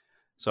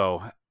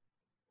 So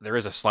there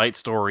is a slight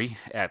story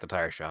at the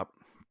tire shop.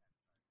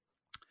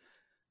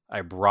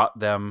 I brought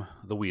them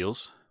the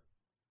wheels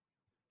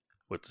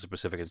with the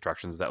specific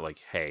instructions that like,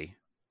 hey,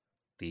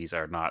 these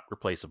are not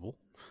replaceable.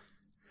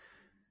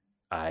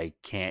 I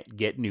can't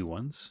get new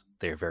ones.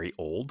 They're very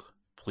old.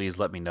 Please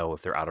let me know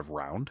if they're out of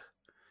round.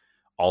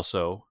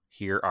 Also,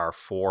 here are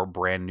 4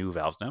 brand new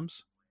valve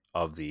stems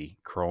of the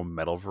chrome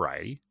metal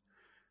variety.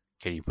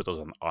 Can you put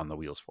those on the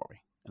wheels for me?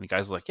 And the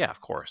guy's like, yeah,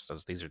 of course.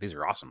 These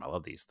are awesome. I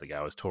love these. The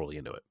guy was totally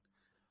into it.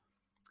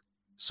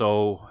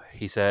 So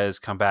he says,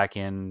 come back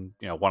in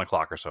 1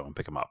 o'clock or so and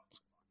pick them up.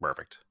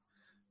 Perfect.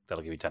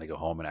 That'll give you time to go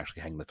home and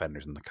actually hang the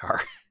fenders in the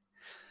car.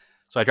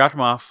 So I dropped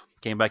them off,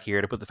 came back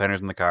here to put the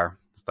fenders in the car,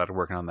 started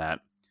working on that.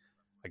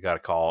 I got a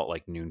call at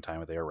like noontime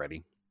that they were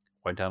ready.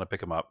 Went down to pick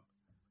them up.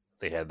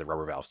 They had the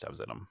rubber valve stems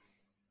in them.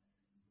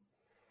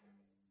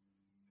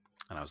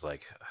 And I was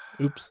like,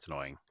 oops, it's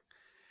annoying.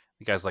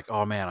 The guy's like,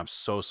 oh man, I'm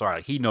so sorry.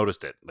 Like, he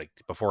noticed it like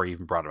before he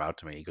even brought them out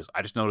to me. He goes,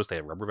 I just noticed they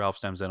have rubber valve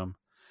stems in them.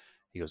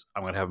 He goes,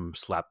 I'm going to have them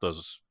slap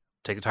those,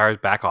 take the tires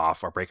back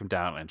off or break them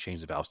down and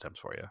change the valve stems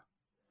for you.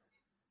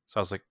 So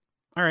I was like,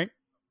 all right,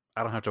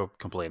 I don't have to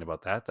complain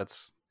about that.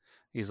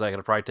 He's like,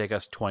 it'll probably take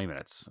us 20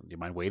 minutes. Do you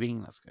mind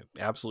waiting? That's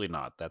absolutely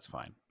not. That's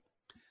fine.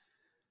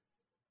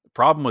 The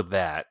problem with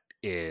that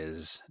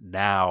is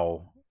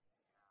now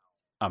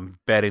I'm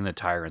betting the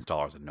tire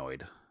installer's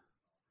annoyed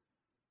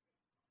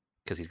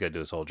because he's going to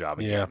do this whole job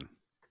again.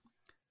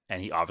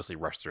 And he obviously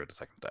rushed through it the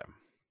second time.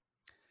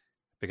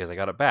 because I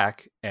got it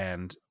back,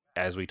 and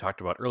as we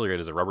talked about earlier,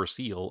 there's a rubber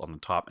seal on the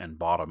top and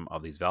bottom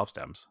of these valve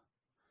stems.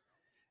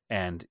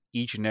 And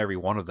each and every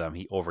one of them,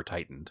 he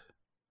over-tightened.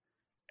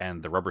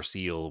 And the rubber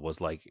seal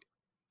was like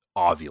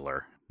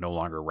ovular, no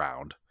longer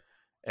round,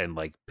 and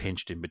like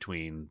pinched in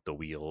between the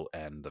wheel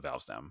and the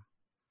valve stem.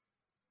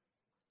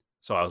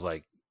 So I was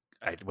like,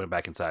 I went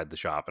back inside the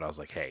shop and I was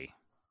like, hey,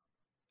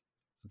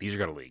 these are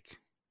going to leak.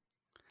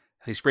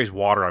 He sprays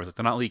water on it. I was like,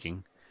 they're not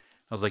leaking.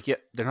 I was like, yeah,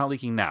 they're not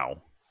leaking now.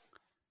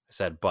 I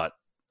said, but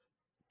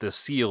the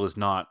seal is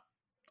not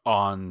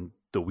on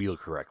the wheel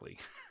correctly.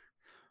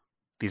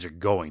 These are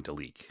going to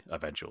leak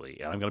eventually.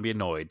 And I'm going to be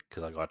annoyed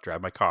because I'll go out to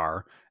drive my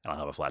car and I'll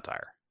have a flat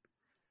tire.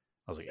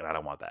 I was like, and I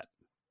don't want that.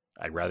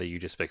 I'd rather you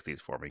just fix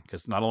these for me.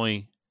 Because not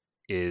only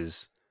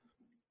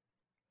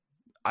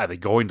are they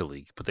going to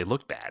leak, but they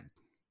look bad.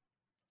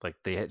 Like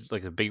they had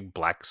like a big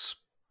black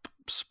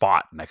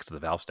spot next to the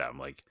valve stem.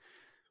 Like,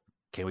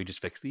 can we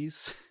just fix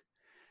these?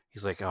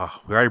 He's like, oh,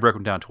 we already broke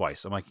them down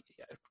twice. I'm like,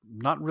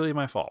 not really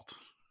my fault.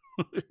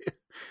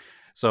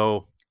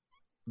 So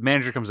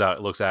manager comes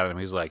out, looks at him.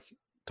 He's like,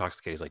 talks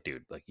to Kate. He's like,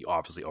 dude, like you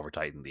obviously over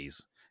tightened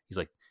these. He's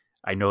like,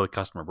 I know the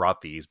customer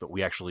brought these, but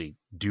we actually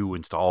do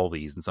install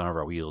these in some of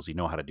our wheels. You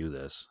know how to do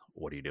this.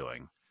 What are you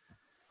doing?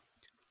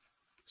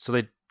 So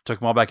they took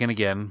them all back in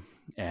again,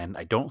 and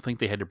I don't think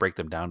they had to break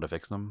them down to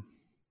fix them.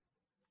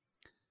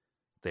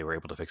 They were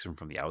able to fix them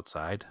from the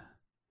outside.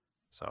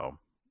 So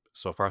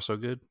far so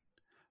good.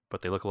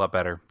 But they look a lot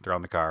better. They're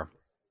on the car.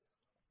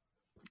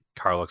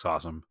 Car looks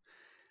awesome.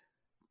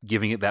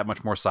 Giving it that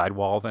much more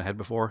sidewall than it had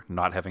before.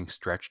 Not having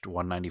stretched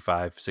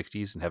 195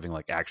 60s and having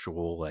like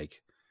actual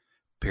like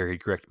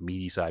period correct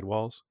meaty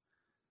sidewalls.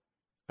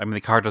 I mean,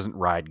 the car doesn't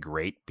ride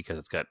great because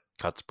it's got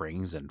cut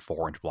springs and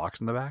 4-inch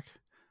blocks in the back.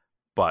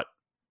 But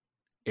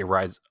it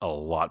rides a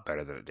lot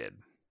better than it did.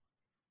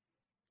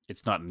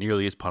 It's not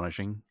nearly as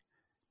punishing.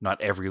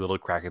 Not every little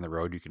crack in the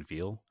road you can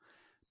feel.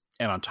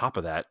 And on top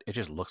of that, it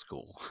just looks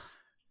cool.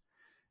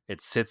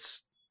 It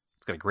sits,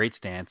 it's got a great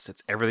stance.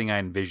 It's everything I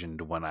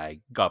envisioned when I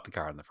got the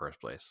car in the first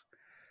place.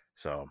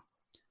 So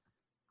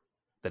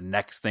the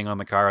next thing on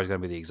the car is going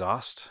to be the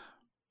exhaust.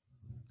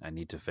 I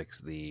need to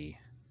fix the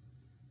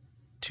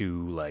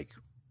 2 like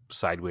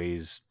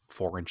sideways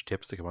 4-inch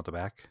tips that come out the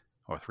back,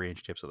 or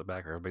 3-inch tips at the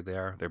back, or how big they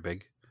are. They're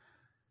big.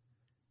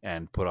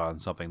 And put on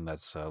something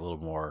that's a little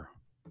more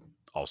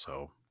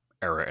also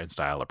era and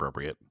style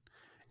appropriate.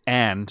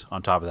 And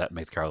on top of that,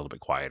 make the car a little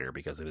bit quieter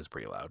because it is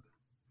pretty loud.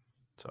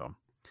 So,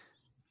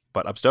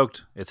 but I'm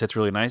stoked. It sits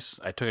really nice.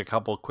 I took a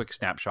couple quick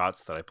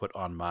snapshots that I put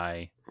on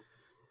my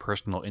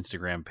personal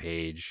Instagram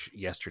page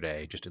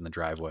yesterday, just in the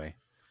driveway.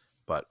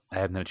 But I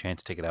haven't had a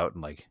chance to take it out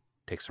and like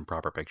take some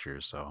proper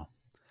pictures. So,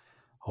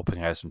 hoping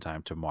I have some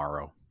time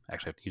tomorrow.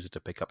 Actually, I have to use it to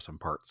pick up some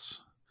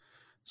parts.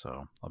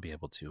 So I'll be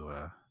able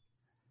to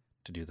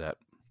do that.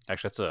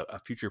 Actually, that's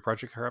a future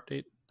project car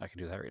update. I can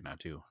do that right now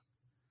too.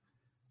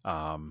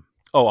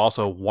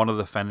 Also one of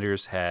the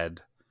fenders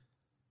had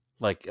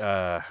like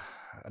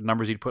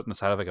numbers you'd put in the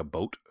side of like a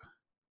boat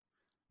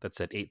that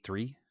said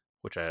 83,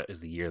 which is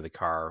the year the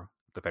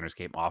fenders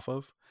came off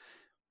of.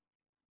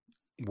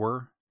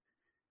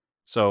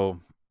 So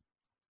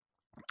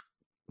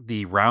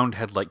the round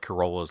headlight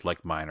Corollas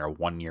like mine are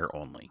 1 year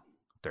only.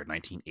 They're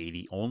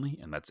 1980 only,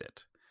 and that's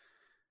it.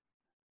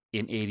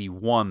 In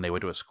 81, they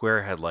went to a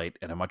square headlight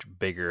and a much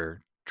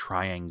bigger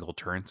triangle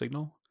turn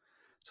signal.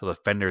 So the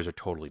fenders are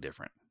totally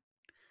different.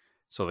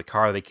 So the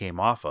car they came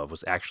off of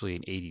was actually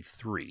an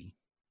 83,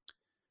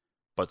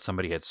 but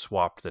somebody had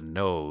swapped the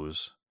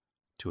nose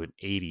to an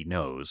 80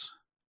 nose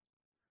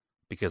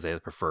because they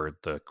had preferred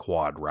the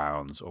quad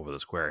rounds over the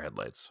square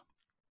headlights.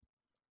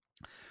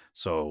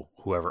 So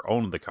whoever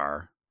owned the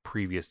car,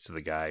 previous to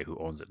the guy who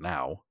owns it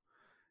now,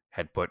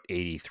 had put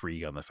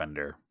 83 on the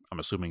fender. I'm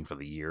assuming for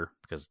the year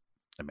because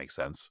that makes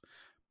sense.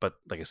 But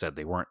like I said,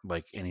 they weren't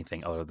like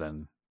anything other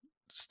than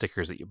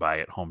stickers that you buy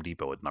at Home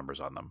Depot with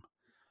numbers on them.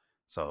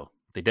 So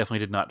they definitely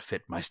did not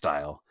fit my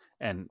style.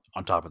 And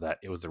on top of that,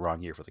 it was the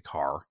wrong year for the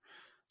car.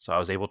 So I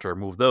was able to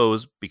remove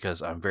those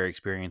because I'm very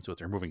experienced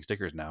with removing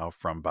stickers now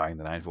from buying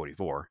the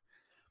 944.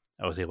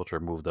 I was able to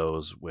remove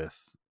those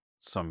with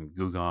some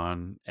Goo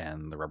Gone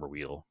and the rubber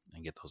wheel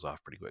and get those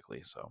off pretty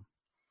quickly. So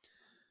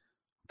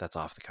that's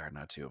off the car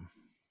now too.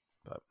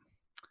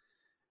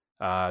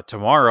 But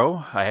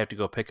tomorrow I have to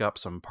go pick up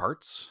some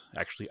parts,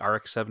 actually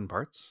RX-7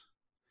 parts,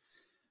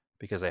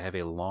 because I have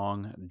a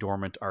long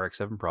dormant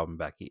RX-7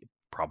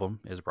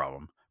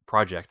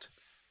 project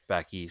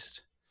back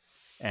east.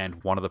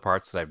 And one of the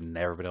parts that I've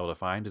never been able to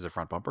find is a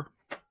front bumper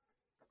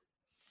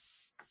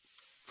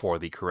for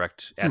the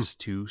correct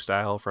S2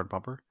 style front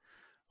bumper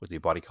with the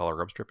body color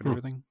rub strip and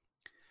everything.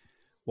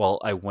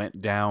 Well, I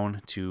went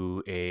down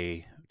to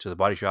the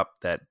body shop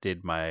that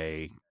did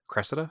my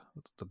Cressida,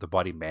 the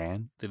body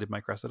man that did my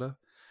Cressida.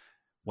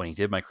 When he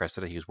did my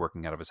Cressida, he was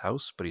working out of his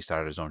house, but he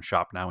started his own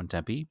shop now in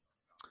Tempe.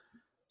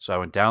 So I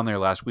went down there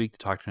last week to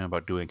talk to him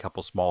about doing a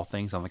couple small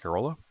things on the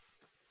Corolla.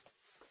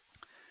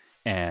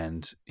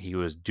 And he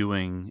was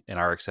doing an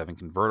RX-7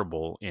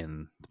 convertible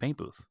in the paint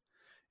booth.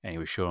 and he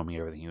was showing me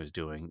everything he was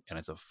doing, and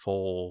it's a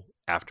full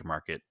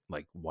aftermarket,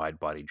 like, wide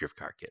body drift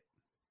car kit.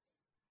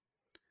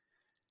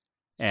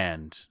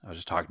 And I was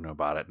just talking to him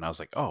about it, and I was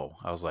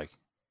like,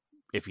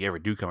 if you ever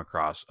do come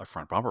across a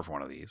front bumper for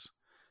one of these,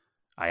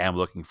 I am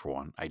looking for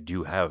one. I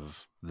do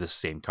have this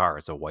same car.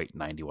 It's a white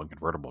 91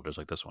 convertible, just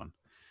like this one.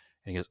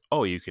 And he goes,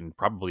 oh, you can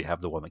probably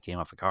have the one that came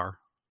off the car.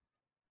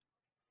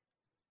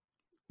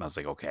 And I was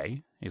like,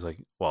 okay. He's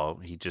like, well,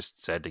 he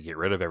just said to get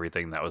rid of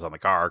everything that was on the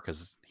car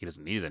because he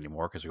doesn't need it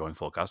anymore because they're going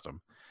full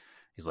custom.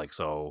 He's like,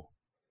 so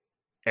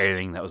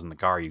anything that was in the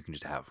car, you can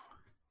just have.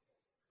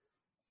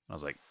 I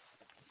was like,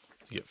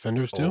 You get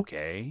fenders too?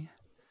 okay.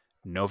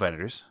 No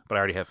fenders, but I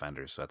already have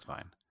fenders, so that's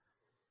fine.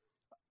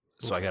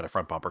 So I got a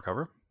front bumper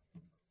cover.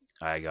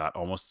 I got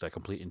almost a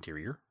complete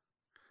interior,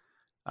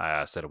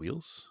 a set of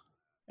wheels,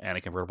 and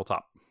a convertible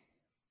top.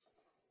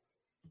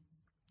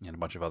 And a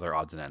bunch of other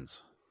odds and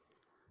ends.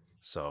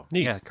 So,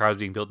 Neat. yeah, the car's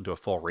being built into a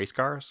full race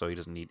car, so he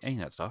doesn't need any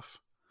of that stuff.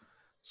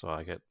 So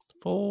I get...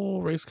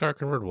 Full race car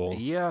convertible.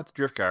 Yeah, it's a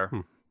drift car.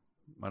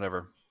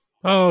 Whatever.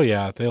 Oh,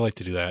 yeah. They like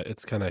to do that.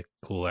 It's kind of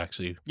cool,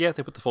 actually. Yeah,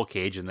 they put the full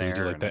cage in there. They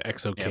do like and- that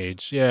exo yep.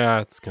 cage.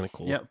 Yeah, it's kind of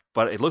cool. Yeah,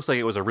 but it looks like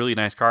it was a really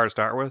nice car to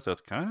start with, so it's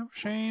kind of a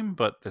shame,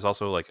 but there's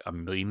also like a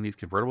million of these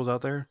convertibles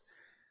out there.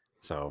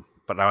 So,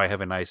 but now I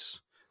have a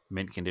nice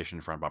mint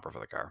condition front bumper for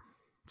the car.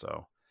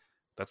 So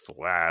that's the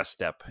last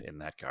step in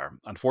that car.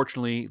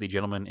 Unfortunately, the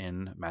gentleman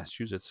in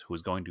Massachusetts who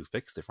is going to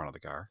fix the front of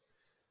the car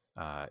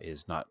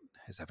is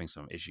having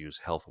some issues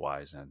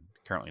health-wise and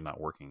currently not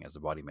working as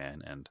a body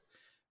man and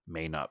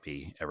may not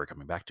be ever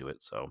coming back to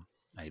it. So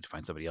I need to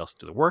find somebody else to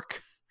do the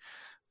work.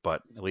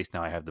 But at least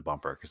now I have the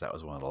bumper because that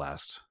was one of the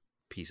last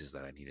pieces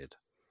that I needed.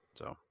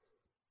 So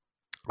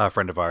a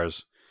friend of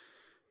ours,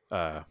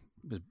 has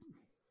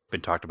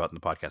been talked about in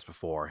the podcast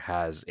before,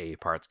 has a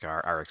parts car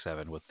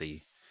RX-7 with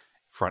the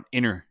front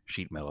inner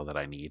sheet metal that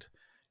I need.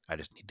 I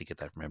just need to get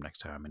that from him next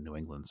time I'm in New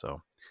England.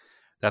 So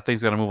that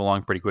thing's going to move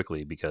along pretty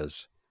quickly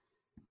because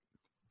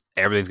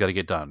everything's got to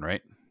get done,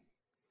 right?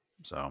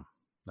 So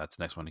that's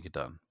the next one to get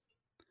done.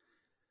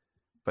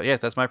 But yeah,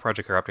 that's my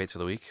project car updates for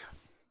the week.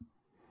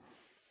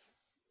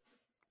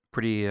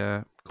 Pretty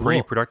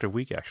Cool. productive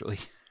week, actually.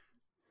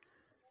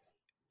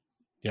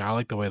 Yeah, I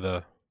like the way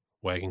the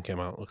wagon came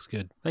out. Looks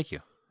good. Thank you.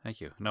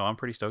 No, I'm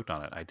pretty stoked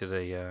on it. I did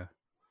a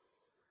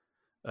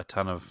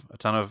ton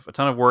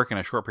of work in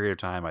a short period of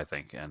time, I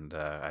think, and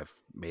I've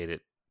made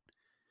it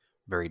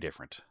very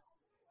different.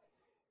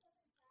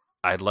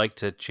 I'd like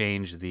to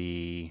change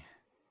the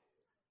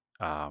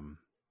or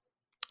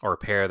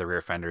repair the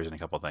rear fenders and a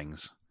couple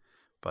things,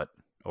 but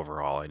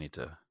overall I need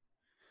to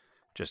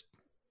just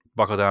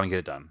buckle down and get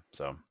it done.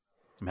 So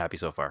I'm happy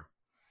so far.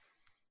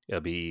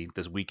 It'll be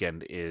this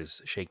weekend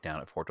is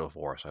Shakedown at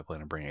 404, so I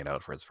plan on bringing it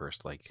out for its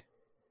first like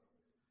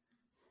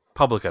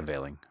public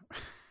unveiling.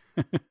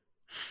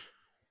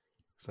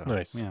 So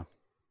Nice. Yeah.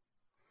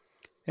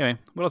 Anyway,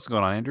 what else is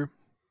going on, Andrew?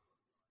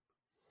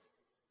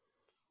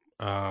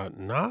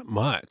 Not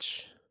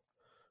much.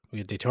 We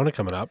got Daytona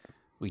coming up.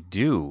 We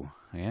do.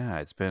 Yeah,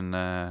 it's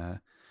been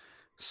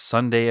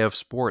Sunday of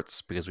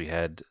sports because we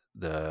had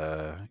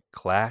the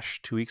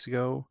Clash 2 weeks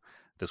ago.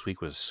 This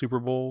week was Super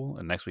Bowl,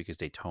 and next week is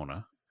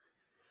Daytona.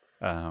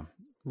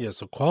 Yeah,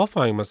 so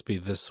qualifying must be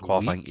this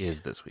Qualifying week.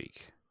 is this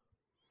week.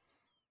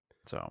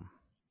 So,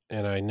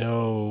 And I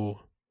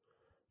know,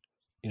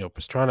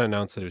 Pastrana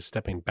announced that he was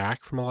stepping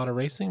back from a lot of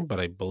racing, but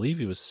I believe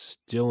he was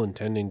still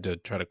intending to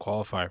try to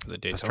qualify for the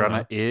Daytona.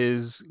 Pastrana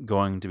is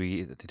going to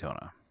be at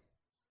Daytona.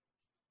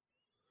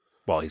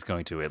 Well, he's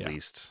going to at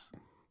least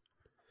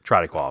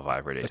try to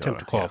qualify for Daytona. Attempt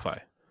to qualify.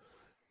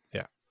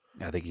 Yeah.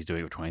 I think he's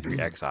doing it with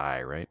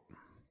 23XI, right?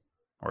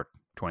 Or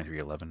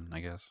 2311, I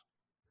guess.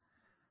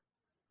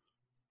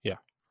 Yeah.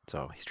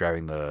 So he's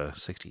driving the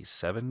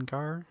 67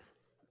 car.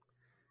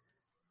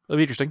 It'll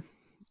be interesting.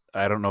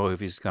 I don't know if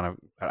he's gonna.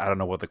 I don't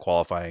know what the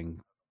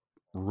qualifying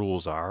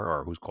rules are,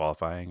 or who's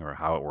qualifying, or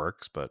how it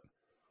works, but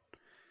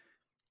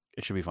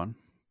it should be fun.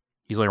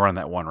 He's only running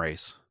that one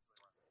race,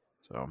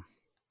 so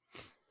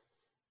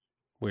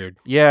Weird.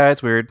 yeah,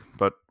 it's weird,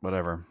 but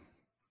whatever.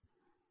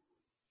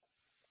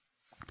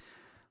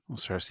 We'll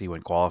start to see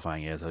when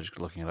qualifying is. I was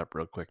just looking it up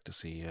real quick to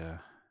see.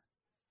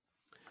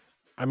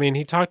 I mean,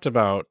 he talked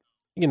about,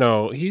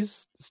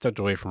 he's stepped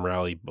away from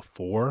rally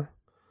before,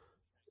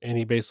 and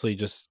he basically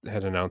just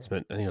had an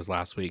announcement, I think it was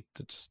last week,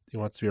 that he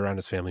wants to be around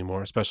his family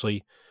more,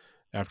 especially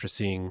after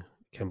seeing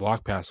Ken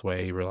Block pass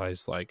away. He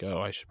realized,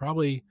 I should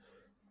probably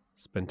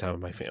spend time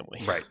with my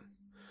family. Right.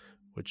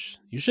 Which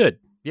you should.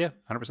 Yeah,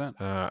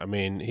 100%. I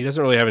mean, he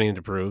doesn't really have anything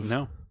to prove.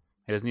 No,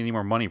 he doesn't need any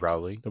more money,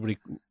 probably.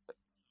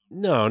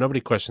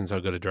 Nobody questions how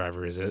good a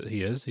driver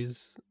he is. He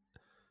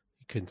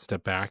can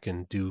step back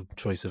and do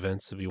choice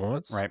events if he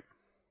wants. Right.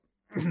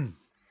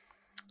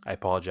 I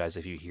apologize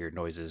if you hear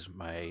noises.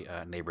 My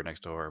neighbor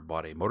next door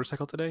bought a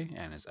motorcycle today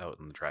and is out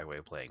in the driveway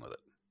playing with it.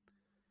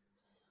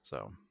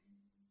 So.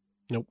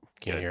 Nope,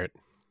 can't hear it.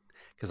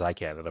 Because I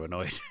can't, and I'm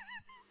annoyed.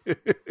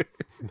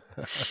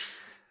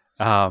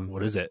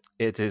 What is it?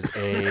 It is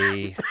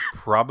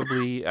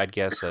probably, I'd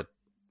guess, a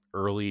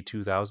early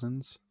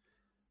 2000s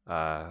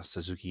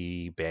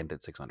Suzuki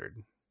Bandit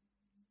 600.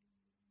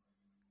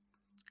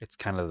 It's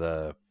kind of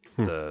the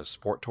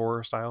Sport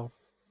Tour style.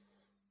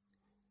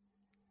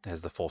 It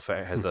has the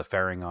has the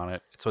fairing on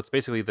it. So it's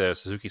basically the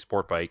Suzuki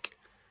Sport Bike,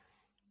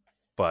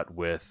 but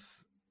with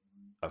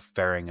a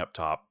fairing up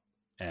top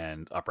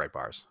and upright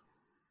bars.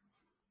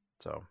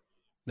 So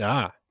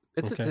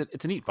it's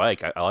a neat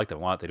bike. I like them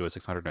a lot. They do a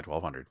 600 and a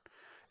 1200,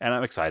 and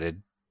I'm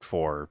excited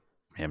for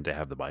him to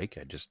have the bike.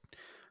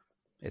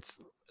 It's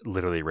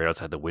literally right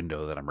outside the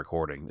window that I'm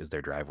recording is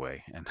their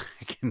driveway, and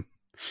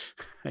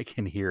I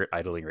can hear it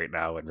idling right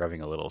now and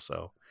revving a little.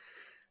 So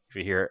if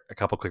you hear a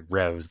couple quick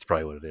revs, it's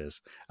probably what it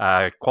is.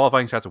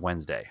 Qualifying starts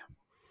Wednesday.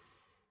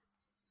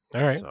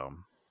 All right. So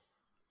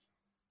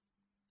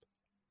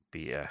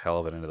be a hell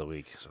of an end of the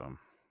week. So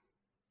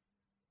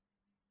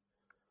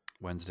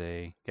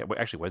Wednesday. Yeah,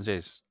 actually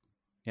Wednesday's.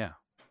 Yeah,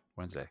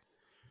 Wednesday.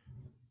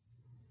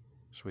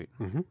 Sweet.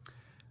 Mm-hmm.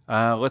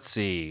 Let's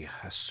see.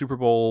 Super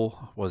Bowl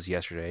was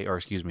yesterday, or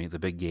excuse me, the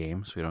big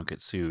game, so we don't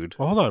get sued.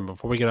 Well, hold on.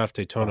 Before we get off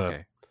Daytona,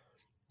 Okay.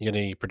 you got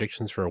any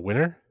predictions for a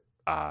winner?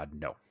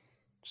 No.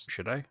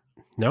 Should I?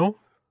 No?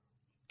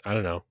 I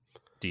don't know.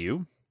 Do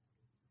you?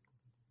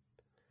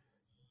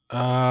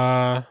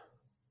 I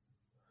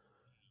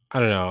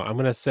don't know. I'm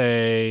going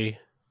to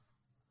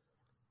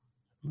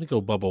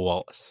go Bubba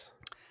Wallace.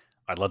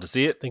 I'd love to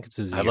see it. I think it's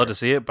his I'd love to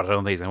see it, but I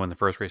don't think he's going to win the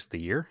first race of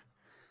the year.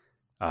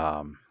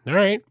 All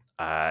right.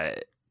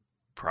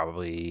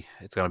 Probably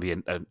it's going to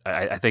be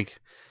I think,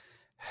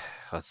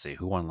 let's see,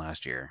 who won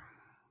last year?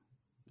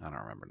 I don't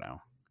remember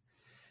now.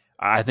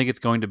 I think it's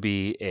going to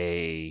be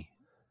a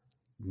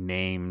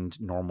named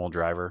normal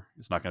driver.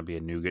 It's not going to be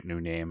a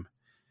new name.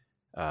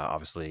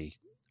 Obviously,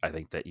 I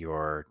think that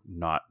you're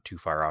not too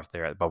far off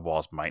there. Bubba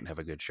Wallace might have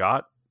a good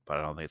shot, but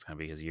I don't think it's going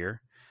to be his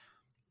year.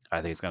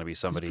 I think it's going to be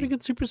somebody. He's a pretty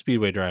good super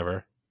speedway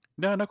driver.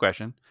 No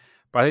question.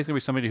 But I think it's going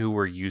to be somebody who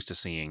we're used to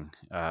seeing.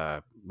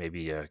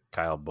 Maybe a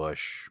Kyle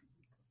Busch.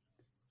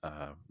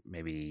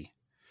 Maybe.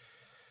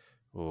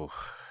 Oh,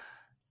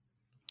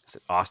 is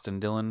it Austin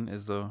Dillon?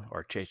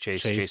 Or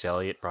Chase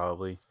Elliott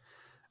probably.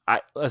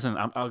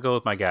 I'll go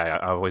with my guy.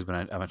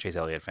 I'm a Chase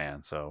Elliott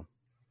fan, so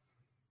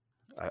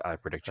I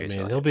predict Chase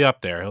Elliott. He'll be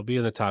up there. He'll be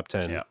in the top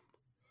 10. Yeah.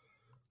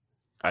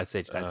 I'd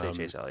say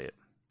Chase Elliott,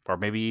 or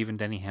maybe even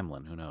Denny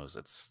Hamlin. Who knows?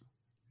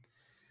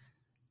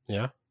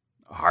 Yeah.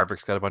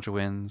 Harvick's got a bunch of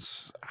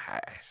wins.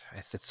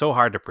 It's so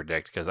hard to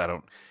predict because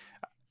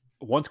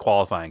once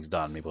qualifying's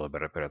done, people have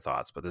better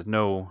thoughts. But there's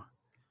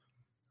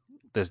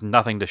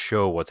nothing to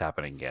show what's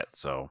happening yet.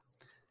 So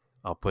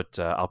I'll put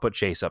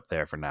Chase up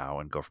there for now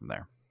and go from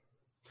there.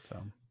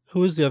 So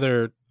who is the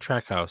other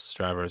Trackhouse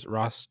drivers?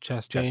 Ross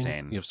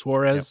Chastain. You have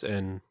Suarez,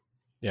 and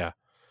that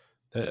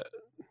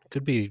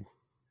could be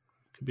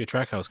a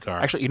Trackhouse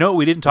car. Actually, you know what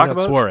we didn't talk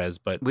about? Suarez,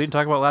 but we didn't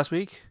talk about last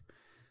week.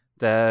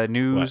 The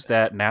news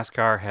that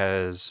NASCAR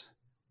has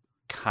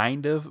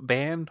kind of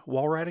banned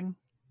wall riding.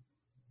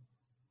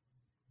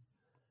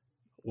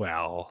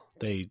 Well,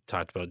 they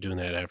talked about doing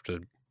that after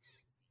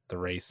the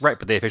race. Right,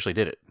 but they officially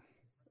did it.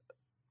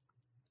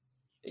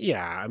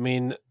 Yeah, I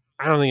mean,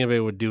 I don't think anybody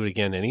would do it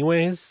again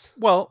anyways.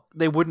 Well,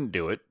 they wouldn't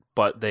do it,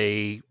 but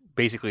they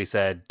basically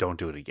said, don't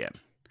do it again.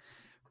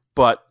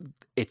 But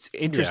it's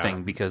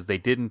interesting because they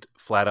didn't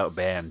flat out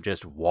ban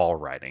just wall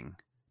riding.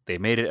 They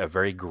made it a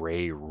very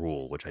gray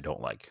rule, which I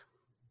don't like.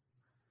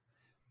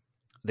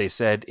 They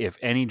said if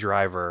any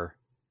driver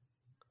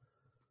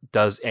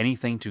does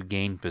anything to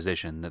gain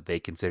position that they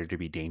consider to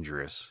be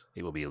dangerous,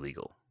 it will be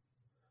illegal.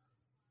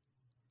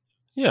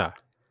 Yeah.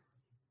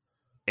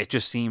 It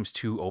just seems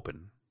too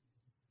open.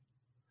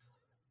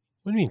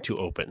 What do you mean too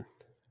open?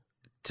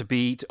 To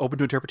be open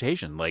to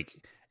interpretation. Like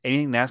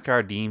anything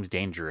NASCAR deems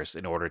dangerous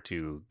in order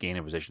to gain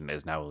a position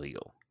is now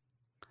illegal.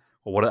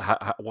 Well,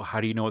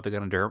 how do you know what they're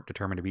going to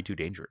determine to be too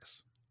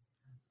dangerous?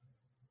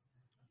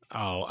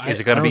 Oh,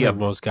 is it going to be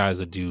most guys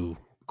that do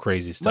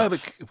crazy stuff? No,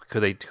 but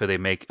could they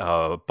make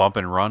a bump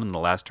and run in the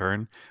last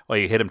turn? Well,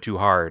 you hit them too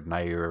hard. Now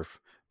you've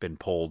been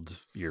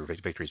pulled. Your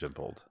victory's been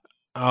pulled.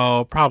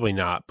 Oh, probably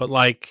not. But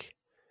like,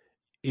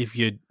 if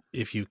you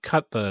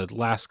cut the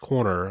last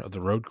corner of the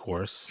road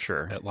course,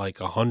 sure, at like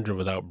 100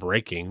 without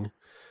braking,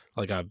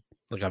 like a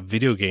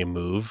video game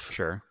move,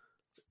 sure,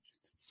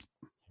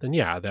 then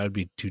yeah, that would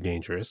be too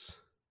dangerous.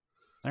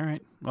 All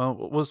right.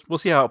 Well, we'll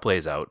see how it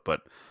plays out, but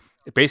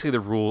basically the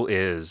rule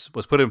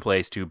was put in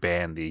place to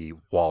ban the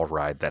wall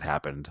ride that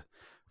happened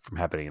from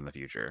happening in the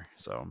future.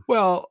 So,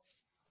 well,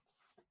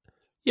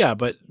 yeah,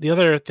 but the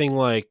other thing,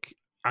 like,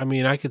 I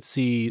mean, I could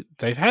see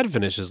they've had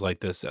finishes like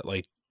this at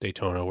like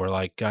Daytona where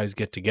like guys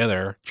get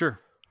together,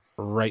 sure,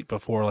 right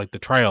before like the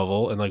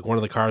tri-oval, and like one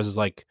of the cars is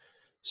like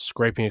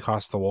scraping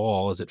across the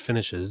wall as it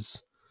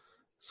finishes.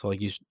 So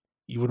like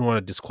you wouldn't want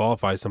to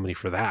disqualify somebody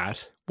for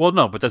that. Well,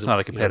 no, but that's not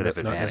a competitive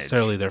advantage. Not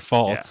necessarily their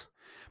fault. Yeah.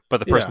 But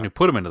the person who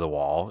put him into the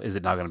wall, is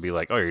it not going to be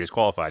like, oh, you're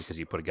disqualified because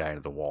you put a guy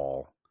into the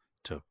wall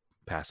to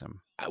pass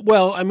him?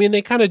 Well, I mean,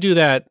 they kind of do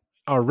that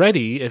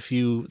already.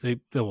 They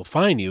will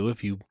fine you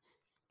if you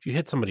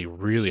hit somebody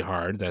really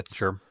hard. That's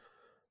sure,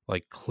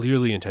 like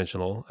clearly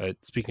intentional.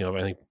 Speaking of,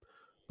 I think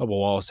Bubba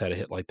Wallace had a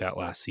hit like that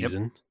last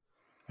season.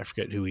 I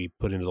forget who he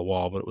put into the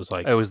wall, but it was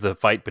like It was the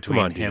fight between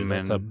on, dude, him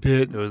that's and a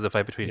bit. It was the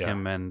fight between Yeah.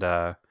 him and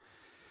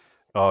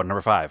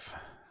number 5.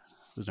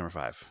 Who's number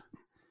 5?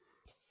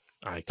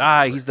 I can't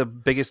remember. He's the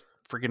biggest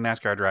freaking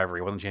NASCAR driver.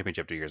 He won the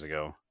championship 2 years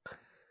ago.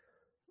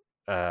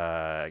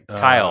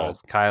 Kyle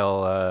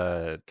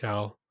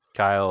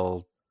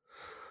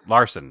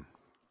Larson.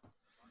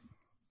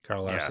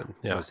 Carl Larson.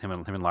 It Yeah, was him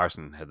and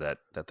Larson had that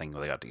thing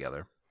where they got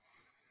together.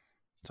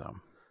 So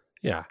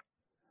yeah.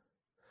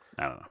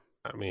 I don't know.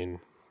 I mean,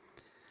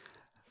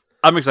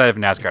 I'm excited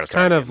for NASCAR to it's start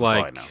kind again, of that's all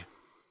I like, know.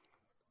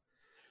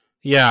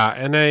 yeah,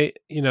 and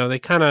they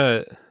kind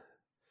of,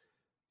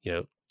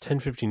 10,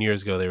 15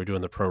 years ago they were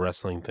doing the pro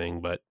wrestling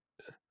thing, but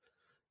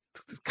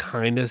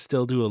kind of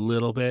still do a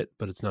little bit,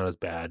 but it's not as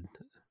bad.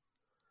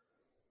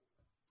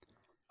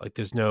 Like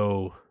there's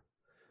no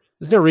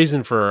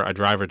reason for a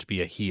driver to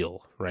be a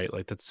heel, right?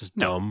 Like that's just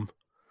No. dumb.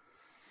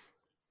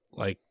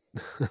 Like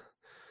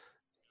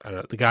I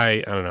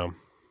don't know.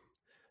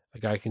 A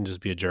guy can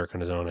just be a jerk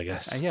on his own, I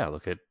guess. Yeah,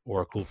 look at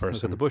Or a cool Look at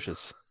person. the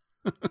Bushes.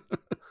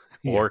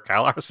 Yeah. Or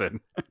Kyle Larson.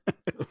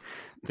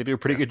 They do a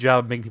pretty good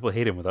job of making people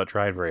hate him without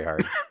trying very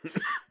hard.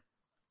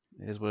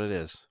 It is what it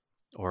is.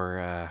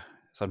 Or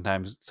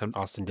sometimes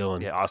Austin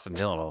Dillon. Yeah, Austin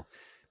Dillon will.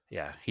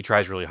 Yeah, he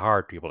tries really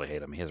hard for people to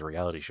hate him. He has a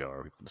reality show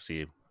where people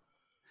see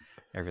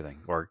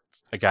everything. Or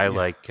a guy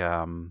like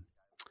Kevin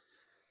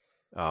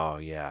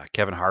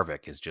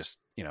Harvick is just,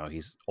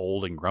 he's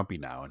old and grumpy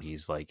now, and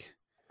he's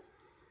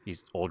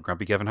old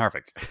grumpy Kevin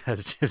Harvick.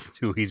 That's just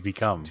who he's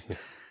become. Yeah.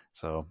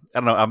 So I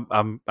don't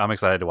know. I'm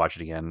excited to watch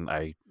it again.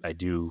 I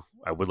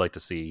would like to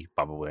see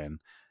Bubba win.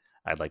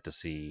 I'd like to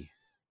see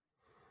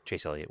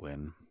Chase Elliott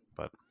win,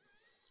 but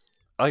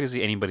I like to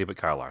see anybody but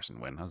Kyle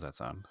Larson win. How's that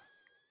sound?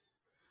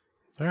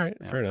 All right,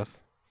 Yeah. fair enough.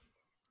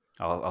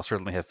 I'll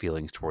certainly have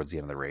feelings towards the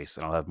end of the race,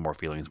 and I'll have more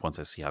feelings once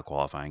I see how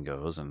qualifying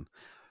goes, and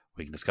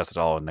we can discuss it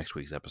all in next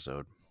week's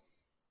episode.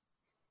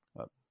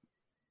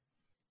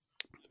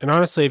 And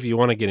honestly, if you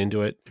want to get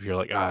into it, if you're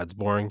like, it's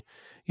boring,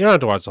 you don't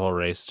have to watch the whole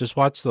race. Just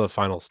watch the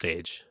final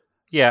stage.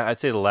 Yeah, I'd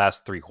say the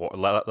last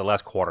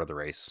quarter of the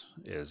race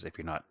is, if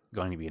you're not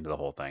going to be into the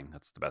whole thing,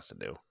 that's the best to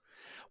do.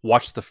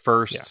 Watch the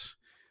first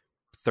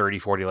 30,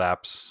 40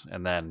 laps,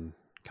 and then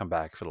come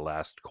back for the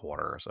last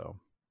quarter or so.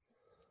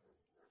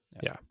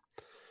 Yeah.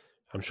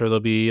 I'm sure there'll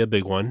be a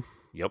big one,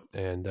 Yep.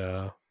 and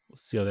we'll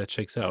see how that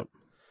shakes out.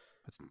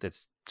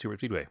 It's Super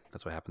Speedway.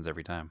 That's what happens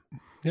every time.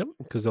 Yep,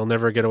 because they'll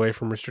never get away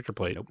from restrictor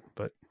plate. Nope.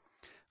 But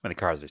When the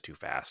cars are too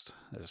fast.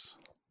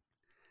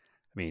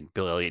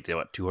 Bill Elliott did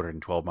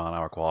 212 mile an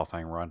hour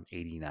qualifying run,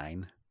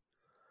 89.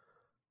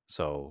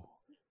 So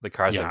the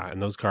cars have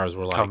and those cars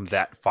were come like,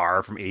 that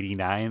far from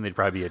 89. They'd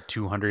probably be a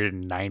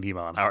 290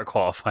 mile an hour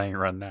qualifying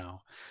run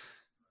now.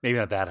 Maybe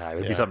not that high.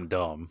 It'd be something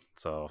dumb.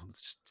 So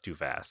it's too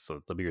fast.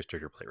 So they'll be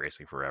restrictor plate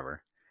racing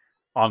forever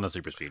on the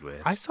super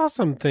speedways. I saw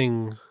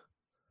something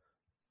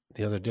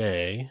the other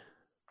day,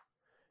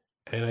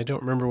 and I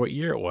don't remember what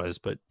year it was,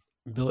 but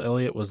Bill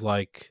Elliott was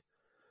like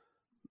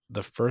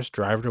the first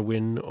driver to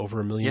win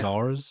over $1 million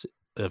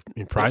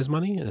in prize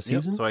money in a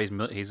season. So he's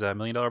a $1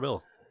 million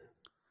bill.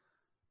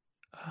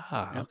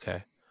 Ah, Yep.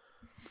 okay.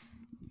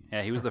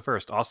 Yeah, he was the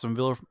first. Awesome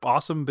Bill from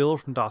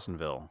Dawsonville.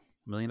 $1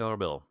 million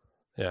bill.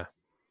 Yeah.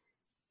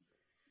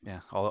 Yeah,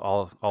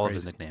 all of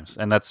his Crazy. nicknames.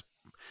 And that's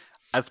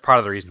part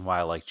of the reason why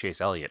I like Chase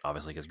Elliott,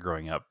 obviously, because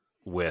growing up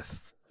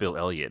with Bill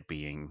Elliott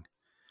being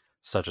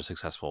such a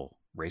successful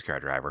race car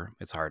driver,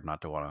 it's hard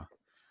not to want to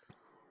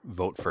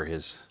vote for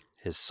his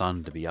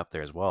son to be up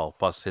there as well.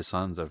 Plus, his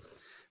son's a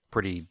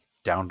pretty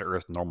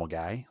down-to-earth, normal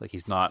guy. Like,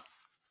 he's not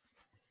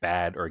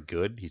bad or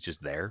good. He's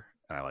just there,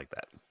 and I like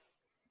that.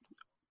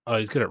 Oh,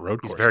 he's good at road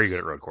He's courses. very good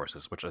at road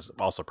courses, which is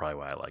also probably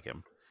why I like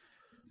him.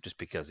 Just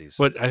because he's...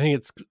 But I think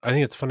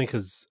it's funny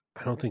because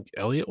I don't think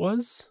Elliott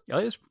was.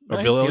 Elliott's,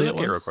 Or Bill he was Elliott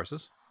okay at was? road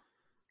courses.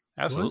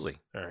 Absolutely.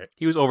 All right.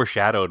 He was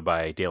overshadowed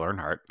by Dale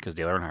Earnhardt because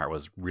Dale Earnhardt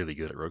was really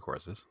good at road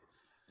courses,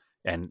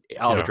 and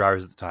all the Yeah.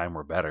 drivers at the time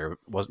were better.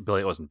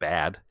 Billy wasn't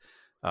bad.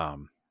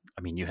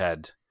 You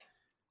had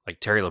like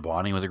Terry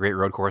Labonte was a great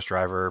road course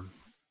driver.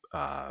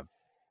 Dale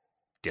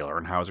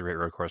Earnhardt was a great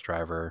road course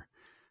driver.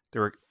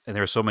 There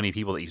were so many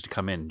people that used to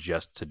come in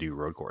just to do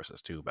road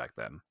courses too back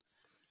then.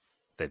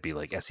 They'd be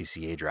like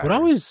SCCA drivers.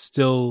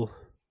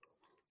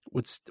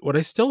 What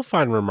I still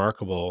find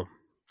remarkable,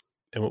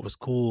 and what was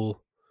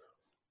cool,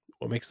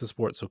 what makes the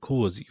sport so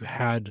cool is you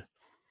had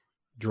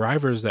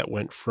drivers that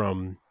went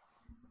from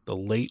the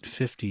late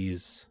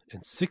 50s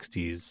and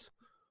 60s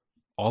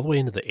all the way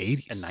into the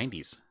 80s and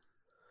 90s.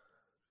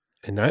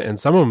 and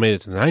some of them made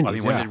it to the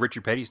 90s. When did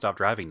Richard Petty stop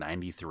driving?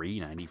 93,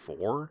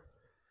 94?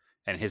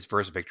 And his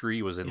first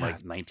victory was in Yeah.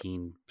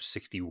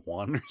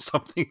 1961 or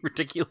something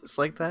ridiculous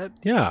like that.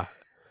 Yeah.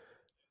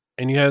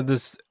 And you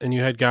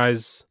had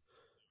guys,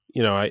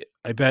 I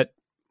bet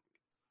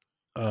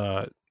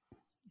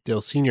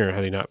Dale Sr.,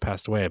 had he not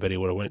passed away, I bet he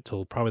would have went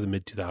till probably the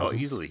mid 2000s. Oh,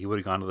 easily. He would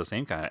have gone to the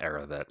same kind of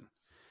era that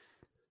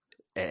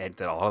a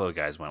lot of those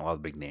guys went, a lot of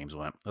the big names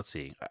went. Let's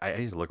see. I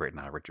need to look right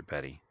now. Richard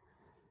Petty.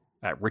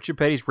 Richard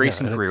Petty's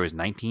racing and career it's- was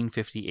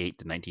 1958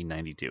 to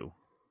 1992.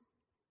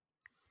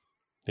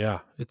 Yeah,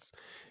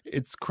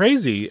 it's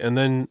crazy. And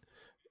then,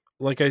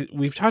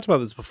 we've talked about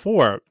this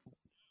before.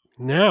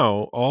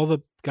 Now, all the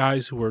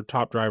guys who were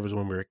top drivers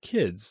when we were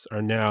kids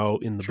are now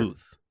in the Sure.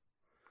 booth.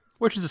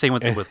 Which is the same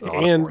with a lot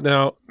of And sports.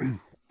 now,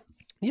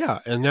 yeah,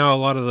 and now a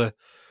lot of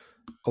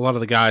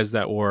the guys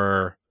that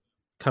were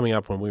coming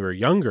up when we were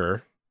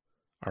younger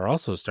are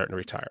also starting to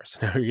retire. So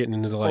now you're getting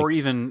into or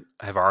even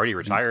have already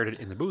retired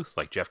in the booth,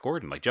 like Jeff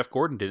Gordon. Like Jeff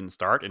Gordon didn't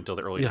start until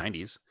the early Yeah.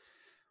 90s.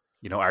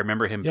 I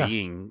remember him Yeah.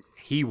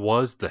 he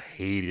was the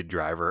hated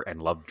driver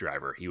and loved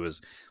driver. You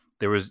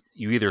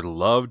either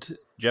loved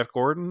Jeff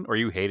Gordon or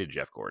you hated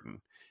Jeff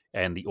Gordon.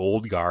 And the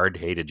old guard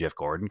hated Jeff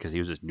Gordon because he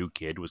was this new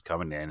kid, was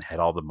coming in, had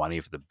all the money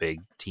for the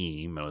big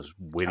team, and was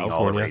winning all the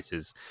California.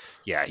 races.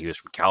 Yeah, he was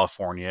from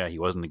California. He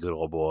wasn't a good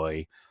old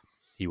boy.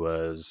 He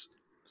was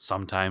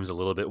sometimes a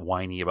little bit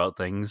whiny about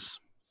things,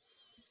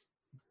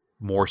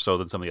 more so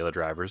than some of the other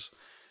drivers.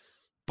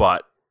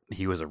 But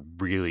he was a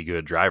really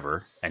good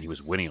driver, and he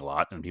was winning a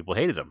lot, and people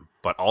hated him.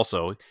 But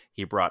also,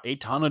 he brought a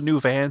ton of new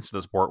fans to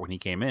the sport when he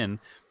came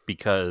in,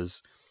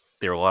 because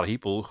there were a lot of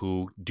people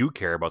who do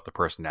care about the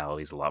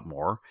personalities a lot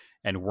more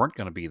and weren't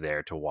going to be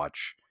there to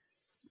watch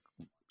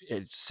a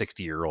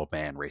 60-year-old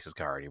man race his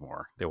car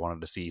anymore. They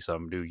wanted to see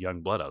some new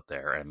young blood out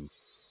there, and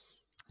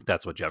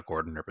that's what Jeff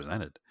Gordon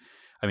represented.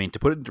 I mean, to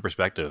put it into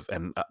perspective,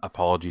 and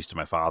apologies to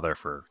my father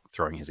for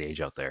throwing his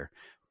age out there,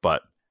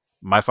 but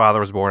my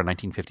father was born in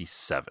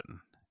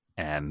 1957,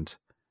 and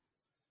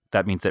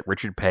that means that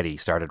Richard Petty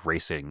started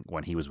racing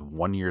when he was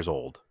 1 year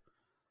old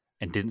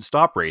and didn't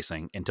stop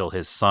racing until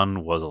his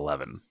son was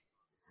 11.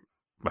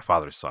 My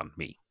father's son,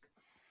 me.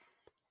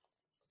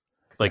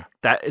 Like,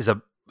 that is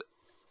a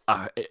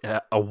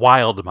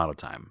wild amount of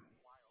time.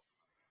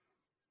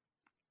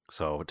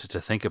 So to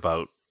think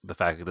about the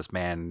fact that this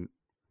man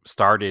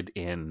started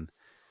in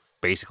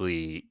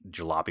basically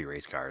jalopy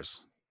race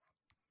cars,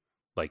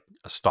 like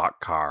a stock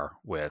car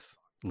with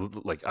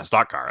a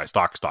stock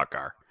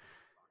car,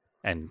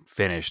 and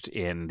finished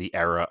in the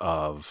era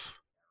of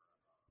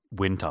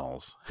wind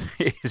tunnels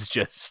is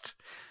just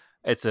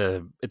it's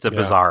a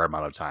bizarre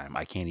amount of time.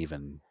 I can't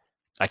even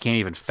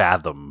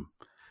fathom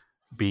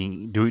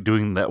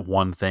doing that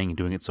one thing,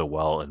 doing it so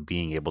well, and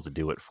being able to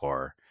do it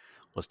for,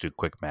 let's do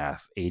quick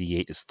math,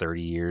 88 is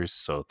 30 years,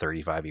 so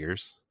 35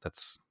 years.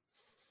 That's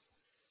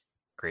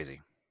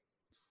crazy.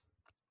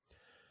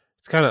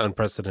 It's kind of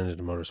unprecedented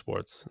in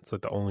motorsports. It's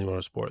like the only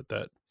motorsport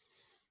that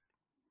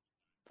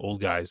old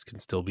guys can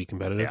still be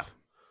competitive.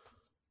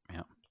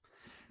 Yeah.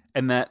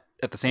 And that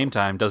at the same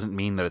time doesn't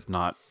mean that it's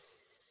not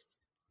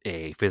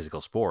a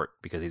physical sport,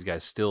 because these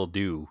guys still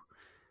do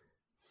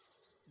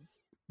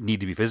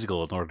need to be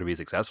physical in order to be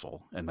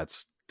successful. And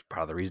that's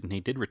part of the reason he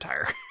did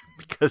retire,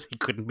 because he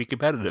couldn't be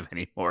competitive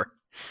anymore.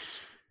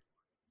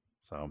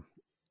 So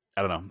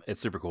I don't know. It's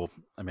super cool.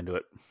 I'm into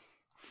it.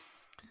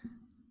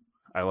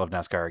 I love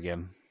NASCAR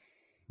again.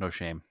 No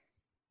shame.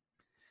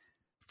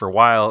 For a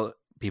while,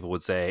 people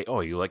would say,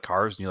 "Oh, you like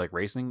cars and you like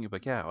racing?" You'd be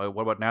like, "Yeah, well,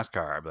 what about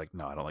NASCAR?" I'd be like,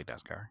 "No, I don't like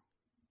NASCAR."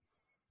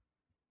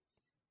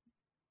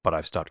 But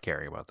I've stopped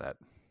caring about that.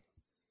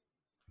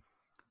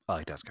 I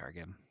like NASCAR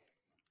again,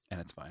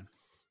 and it's fine.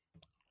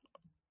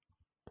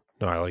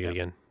 No, I like it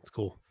again. It's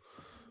cool.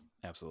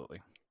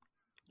 Absolutely.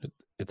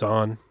 It's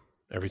on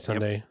every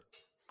Sunday.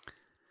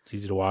 It's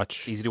easy to watch.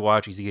 It's easy to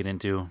watch, easy to get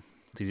into.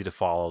 It's easy to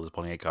follow. There's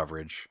plenty of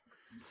coverage.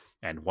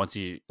 And once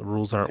The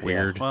rules aren't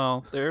weird.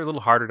 Well, they're a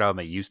little harder now than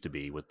they used to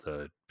be with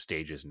the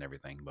stages and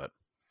everything. But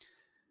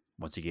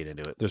once you get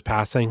into it, There's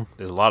passing.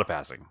 there's a lot of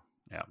passing.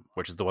 Yeah,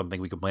 which is the one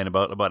thing we complain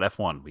about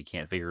F1. We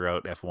can't figure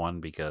out F1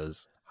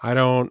 because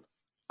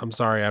I'm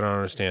sorry, I don't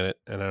understand it,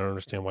 and I don't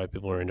understand why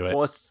people are into it.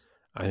 well,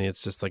 I think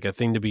it's just like a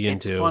thing to be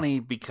into. It's funny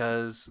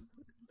because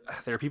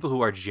there are people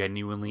who are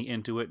genuinely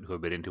into it, who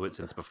have been into it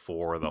since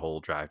before the whole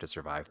Drive to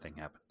Survive thing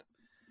happened.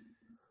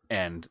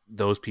 And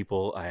those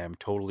people, I am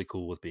totally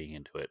cool with being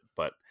into it.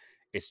 But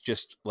it's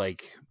just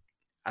like,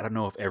 I don't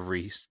know if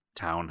every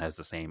town has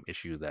the same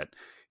issue that,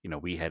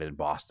 we had in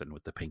Boston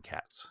with the Pink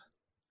Hats.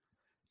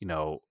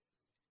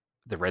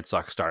 The Red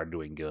Sox started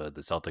doing good.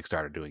 The Celtics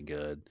started doing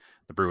good.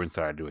 The Bruins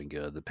started doing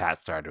good. The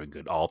Pats started doing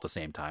good all at the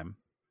same time.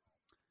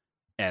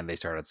 And they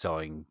started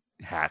selling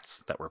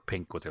hats that were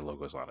pink with their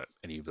logos on it.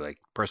 And you'd be like,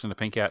 person in a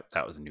pink hat,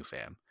 that was a new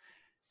fan.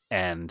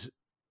 And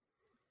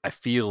I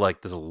feel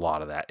like there's a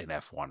lot of that in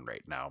F1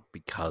 right now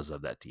because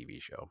of that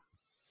TV show.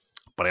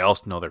 But I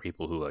also know there are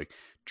people who like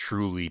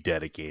truly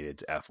dedicated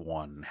to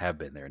F1 and have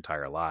been their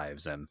entire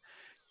lives and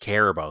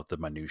care about the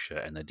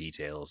minutia and the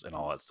details and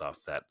all that stuff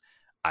that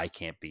I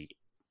can't be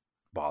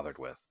bothered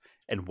with.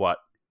 And what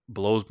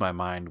blows my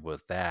mind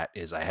with that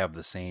is I have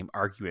the same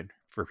argument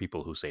for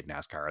people who say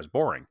NASCAR is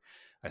boring.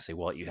 I say,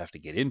 well, you have to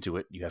get into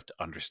it. You have to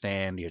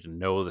understand. You have to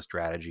know the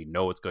strategy,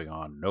 know what's going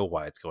on, know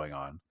why it's going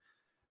on.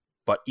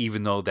 But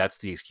even though that's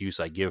the excuse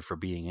I give for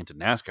being into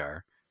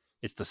NASCAR,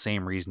 it's the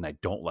same reason I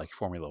don't like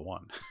Formula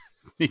One.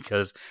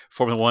 Because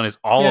Formula One is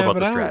all about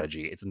the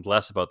strategy. It's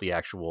less about the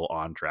actual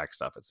on-track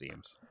stuff, it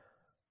seems.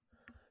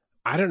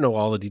 I don't know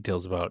all the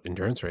details about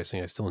endurance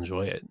racing. I still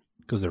enjoy it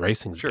because the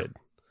racing's Sure. good.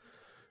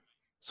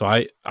 So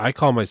I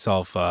call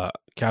myself a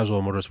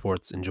casual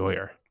motorsports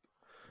enjoyer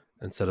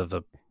instead of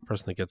the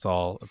person that gets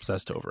all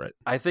obsessed over it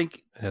I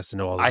think and has to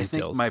know all the I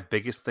details. think my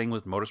biggest thing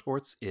with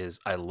motorsports is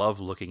I love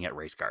looking at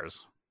race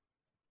cars.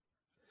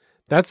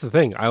 That's the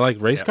thing. I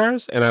like race Yep.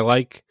 cars, and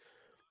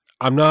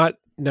I'm not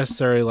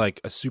necessarily like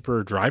a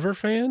super driver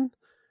fan.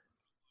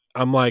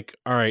 I'm like,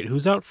 all right,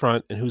 who's out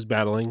front and who's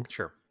battling?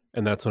 Sure.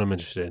 And that's what I'm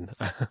interested in.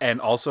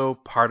 And also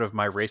part of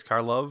my race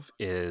car love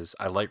is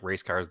I like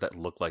race cars that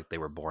look like they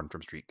were born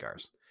from street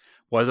cars.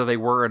 Whether they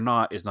were or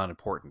not is not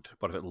important,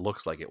 but if it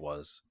looks like it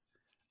was,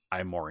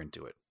 I'm more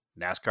into it.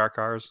 NASCAR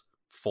cars,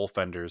 full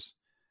fenders,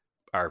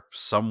 are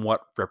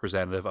somewhat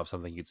representative of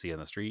something you'd see on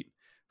the street.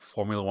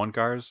 Formula One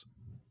cars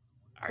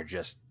are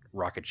just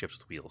rocket ships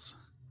with wheels.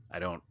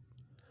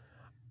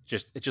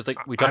 It's just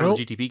like we talked about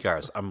the GTP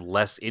cars. I'm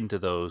less into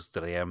those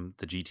than I am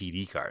the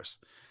GTD cars.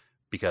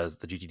 Because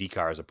the GTD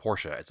car is a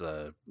Porsche, it's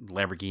a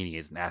Lamborghini,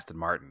 it's an Aston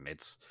Martin,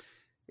 it's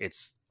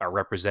a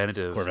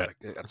representative Corvette.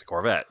 It's a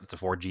Corvette, it's a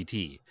Ford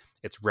GT.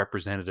 It's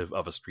representative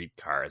of a street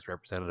car. It's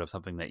representative of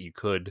something that you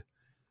could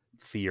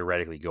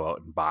theoretically go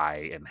out and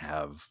buy and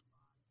have,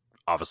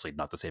 obviously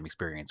not the same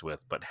experience with,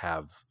 but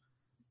have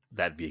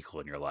that vehicle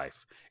in your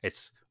life.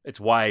 It's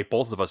why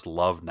both of us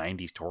love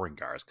 90s touring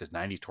cars, because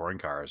 90s touring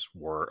cars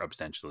were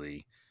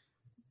essentially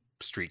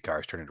street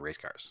cars turned into race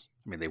cars.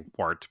 I mean, they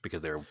weren't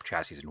because they were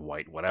chassis in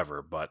white,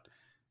 whatever, but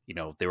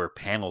they were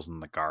panels in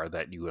the car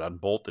that you would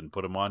unbolt and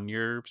put them on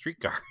your street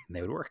car and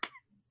they would work.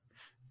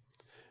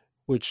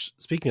 Which,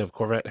 speaking of,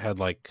 Corvette had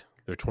like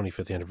their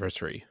 25th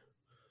anniversary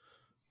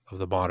of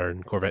the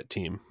modern Corvette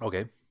team.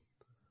 Okay.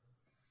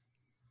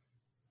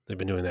 They've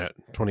been doing that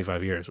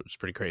 25 years, which is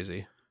pretty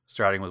crazy.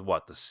 Starting with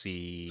what? The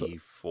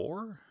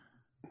C4?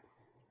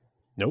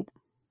 Nope.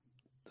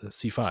 The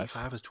C5.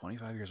 C5 is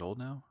 25 years old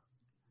now?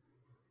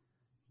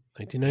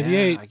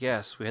 1998. Yeah, I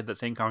guess. We had that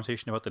same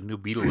conversation about the new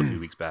Beetle a few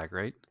weeks back,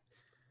 right?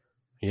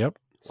 Yep. Wow.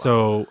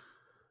 So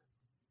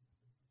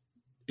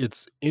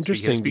it's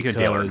interesting speaking of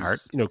Dale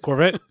Earnhardt.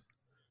 Corvette.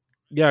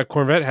 Yeah,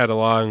 Corvette had a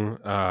long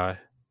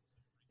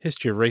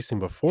history of racing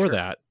before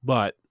that,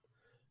 but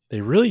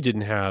they really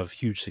didn't have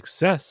huge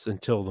success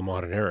until the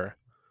modern era.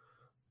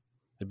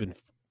 They've been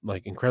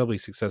like incredibly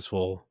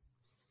successful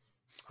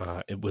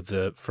with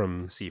the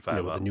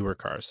C5 with the newer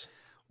cars.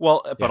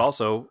 Well, but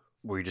also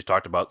we just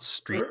talked about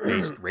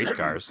street-based race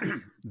cars.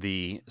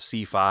 The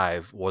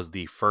C5 was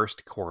the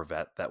first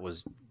Corvette that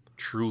was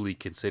truly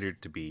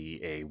considered to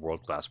be a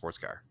world-class sports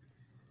car.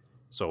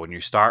 So when you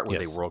start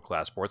with a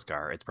world-class sports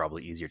car, it's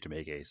probably easier to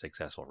make a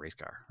successful race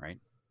car, right?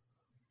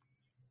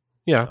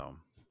 Yeah. So,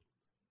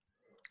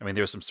 I mean,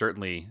 there was some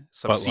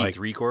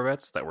C3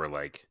 Corvettes that were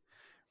like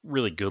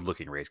really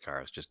good-looking race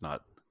cars, just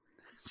not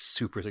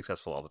super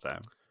successful all the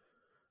time.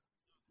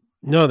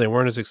 No, they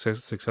weren't as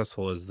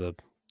successful as the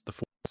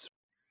Fords.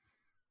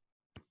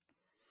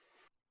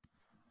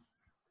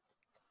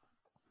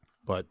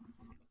 But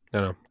I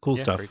don't know, cool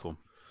stuff. Very cool.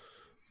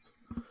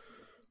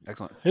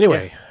 Excellent.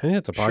 Anyway, I think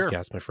that's a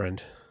podcast, my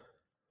friend.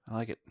 I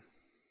like it.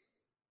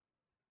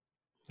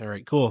 All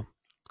right, cool.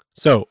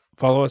 So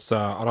follow us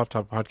on Off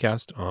Topic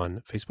Podcast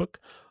on Facebook,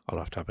 on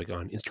Off Topic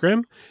on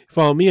Instagram.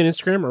 Follow me on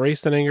Instagram,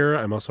 Race and Anger.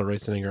 I'm also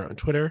Race and Anger on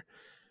Twitter.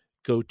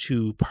 Go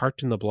to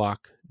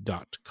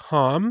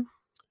parkedintheblock.com.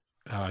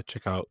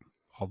 Check out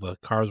all the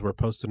cars we're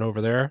posting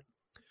over there.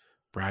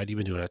 Brad, you've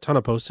been doing a ton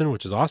of posting,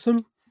 which is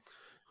awesome.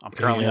 I'm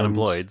currently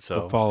unemployed,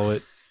 so go follow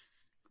it.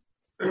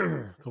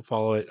 Go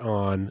follow it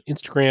on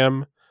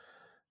Instagram,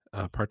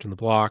 Parked on the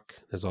Block.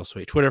 There's also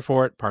a Twitter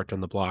for it, Parked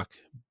on the Block,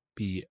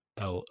 BLOC.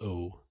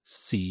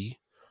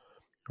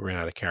 Ran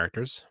out of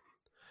characters.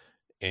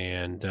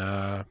 And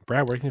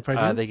Brad, where can they find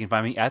you? They can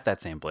find me at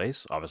that same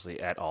place, obviously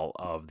at all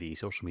of the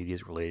social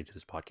medias related to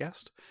this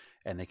podcast.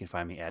 And they can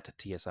find me at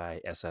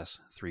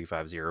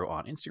TSISS350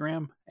 on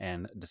Instagram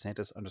and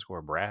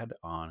DeSantis_Brad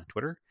on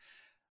Twitter.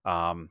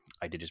 I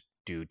did just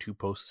do 2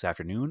 posts this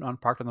afternoon on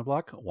Parked on the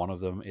Block. One of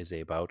them is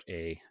about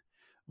a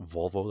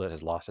Volvo that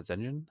has lost its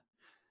engine.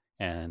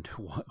 And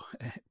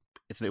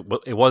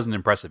it was an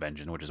impressive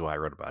engine, which is why I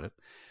wrote about it.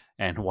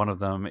 And one of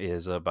them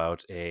is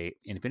about a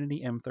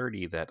Infiniti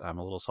M30 that I'm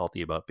a little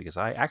salty about because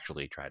I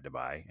actually tried to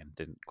buy and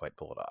didn't quite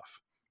pull it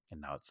off. And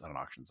now it's on an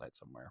auction site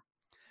somewhere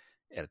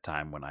at a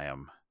time when I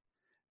am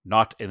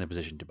not in a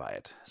position to buy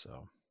it.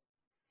 So,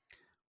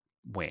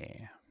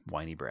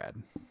 whiny Brad.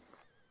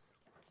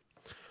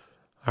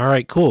 All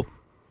right, cool.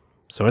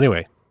 So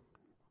anyway,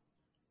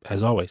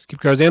 as always, keep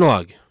cars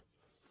analog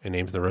and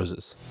aim for the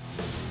roses.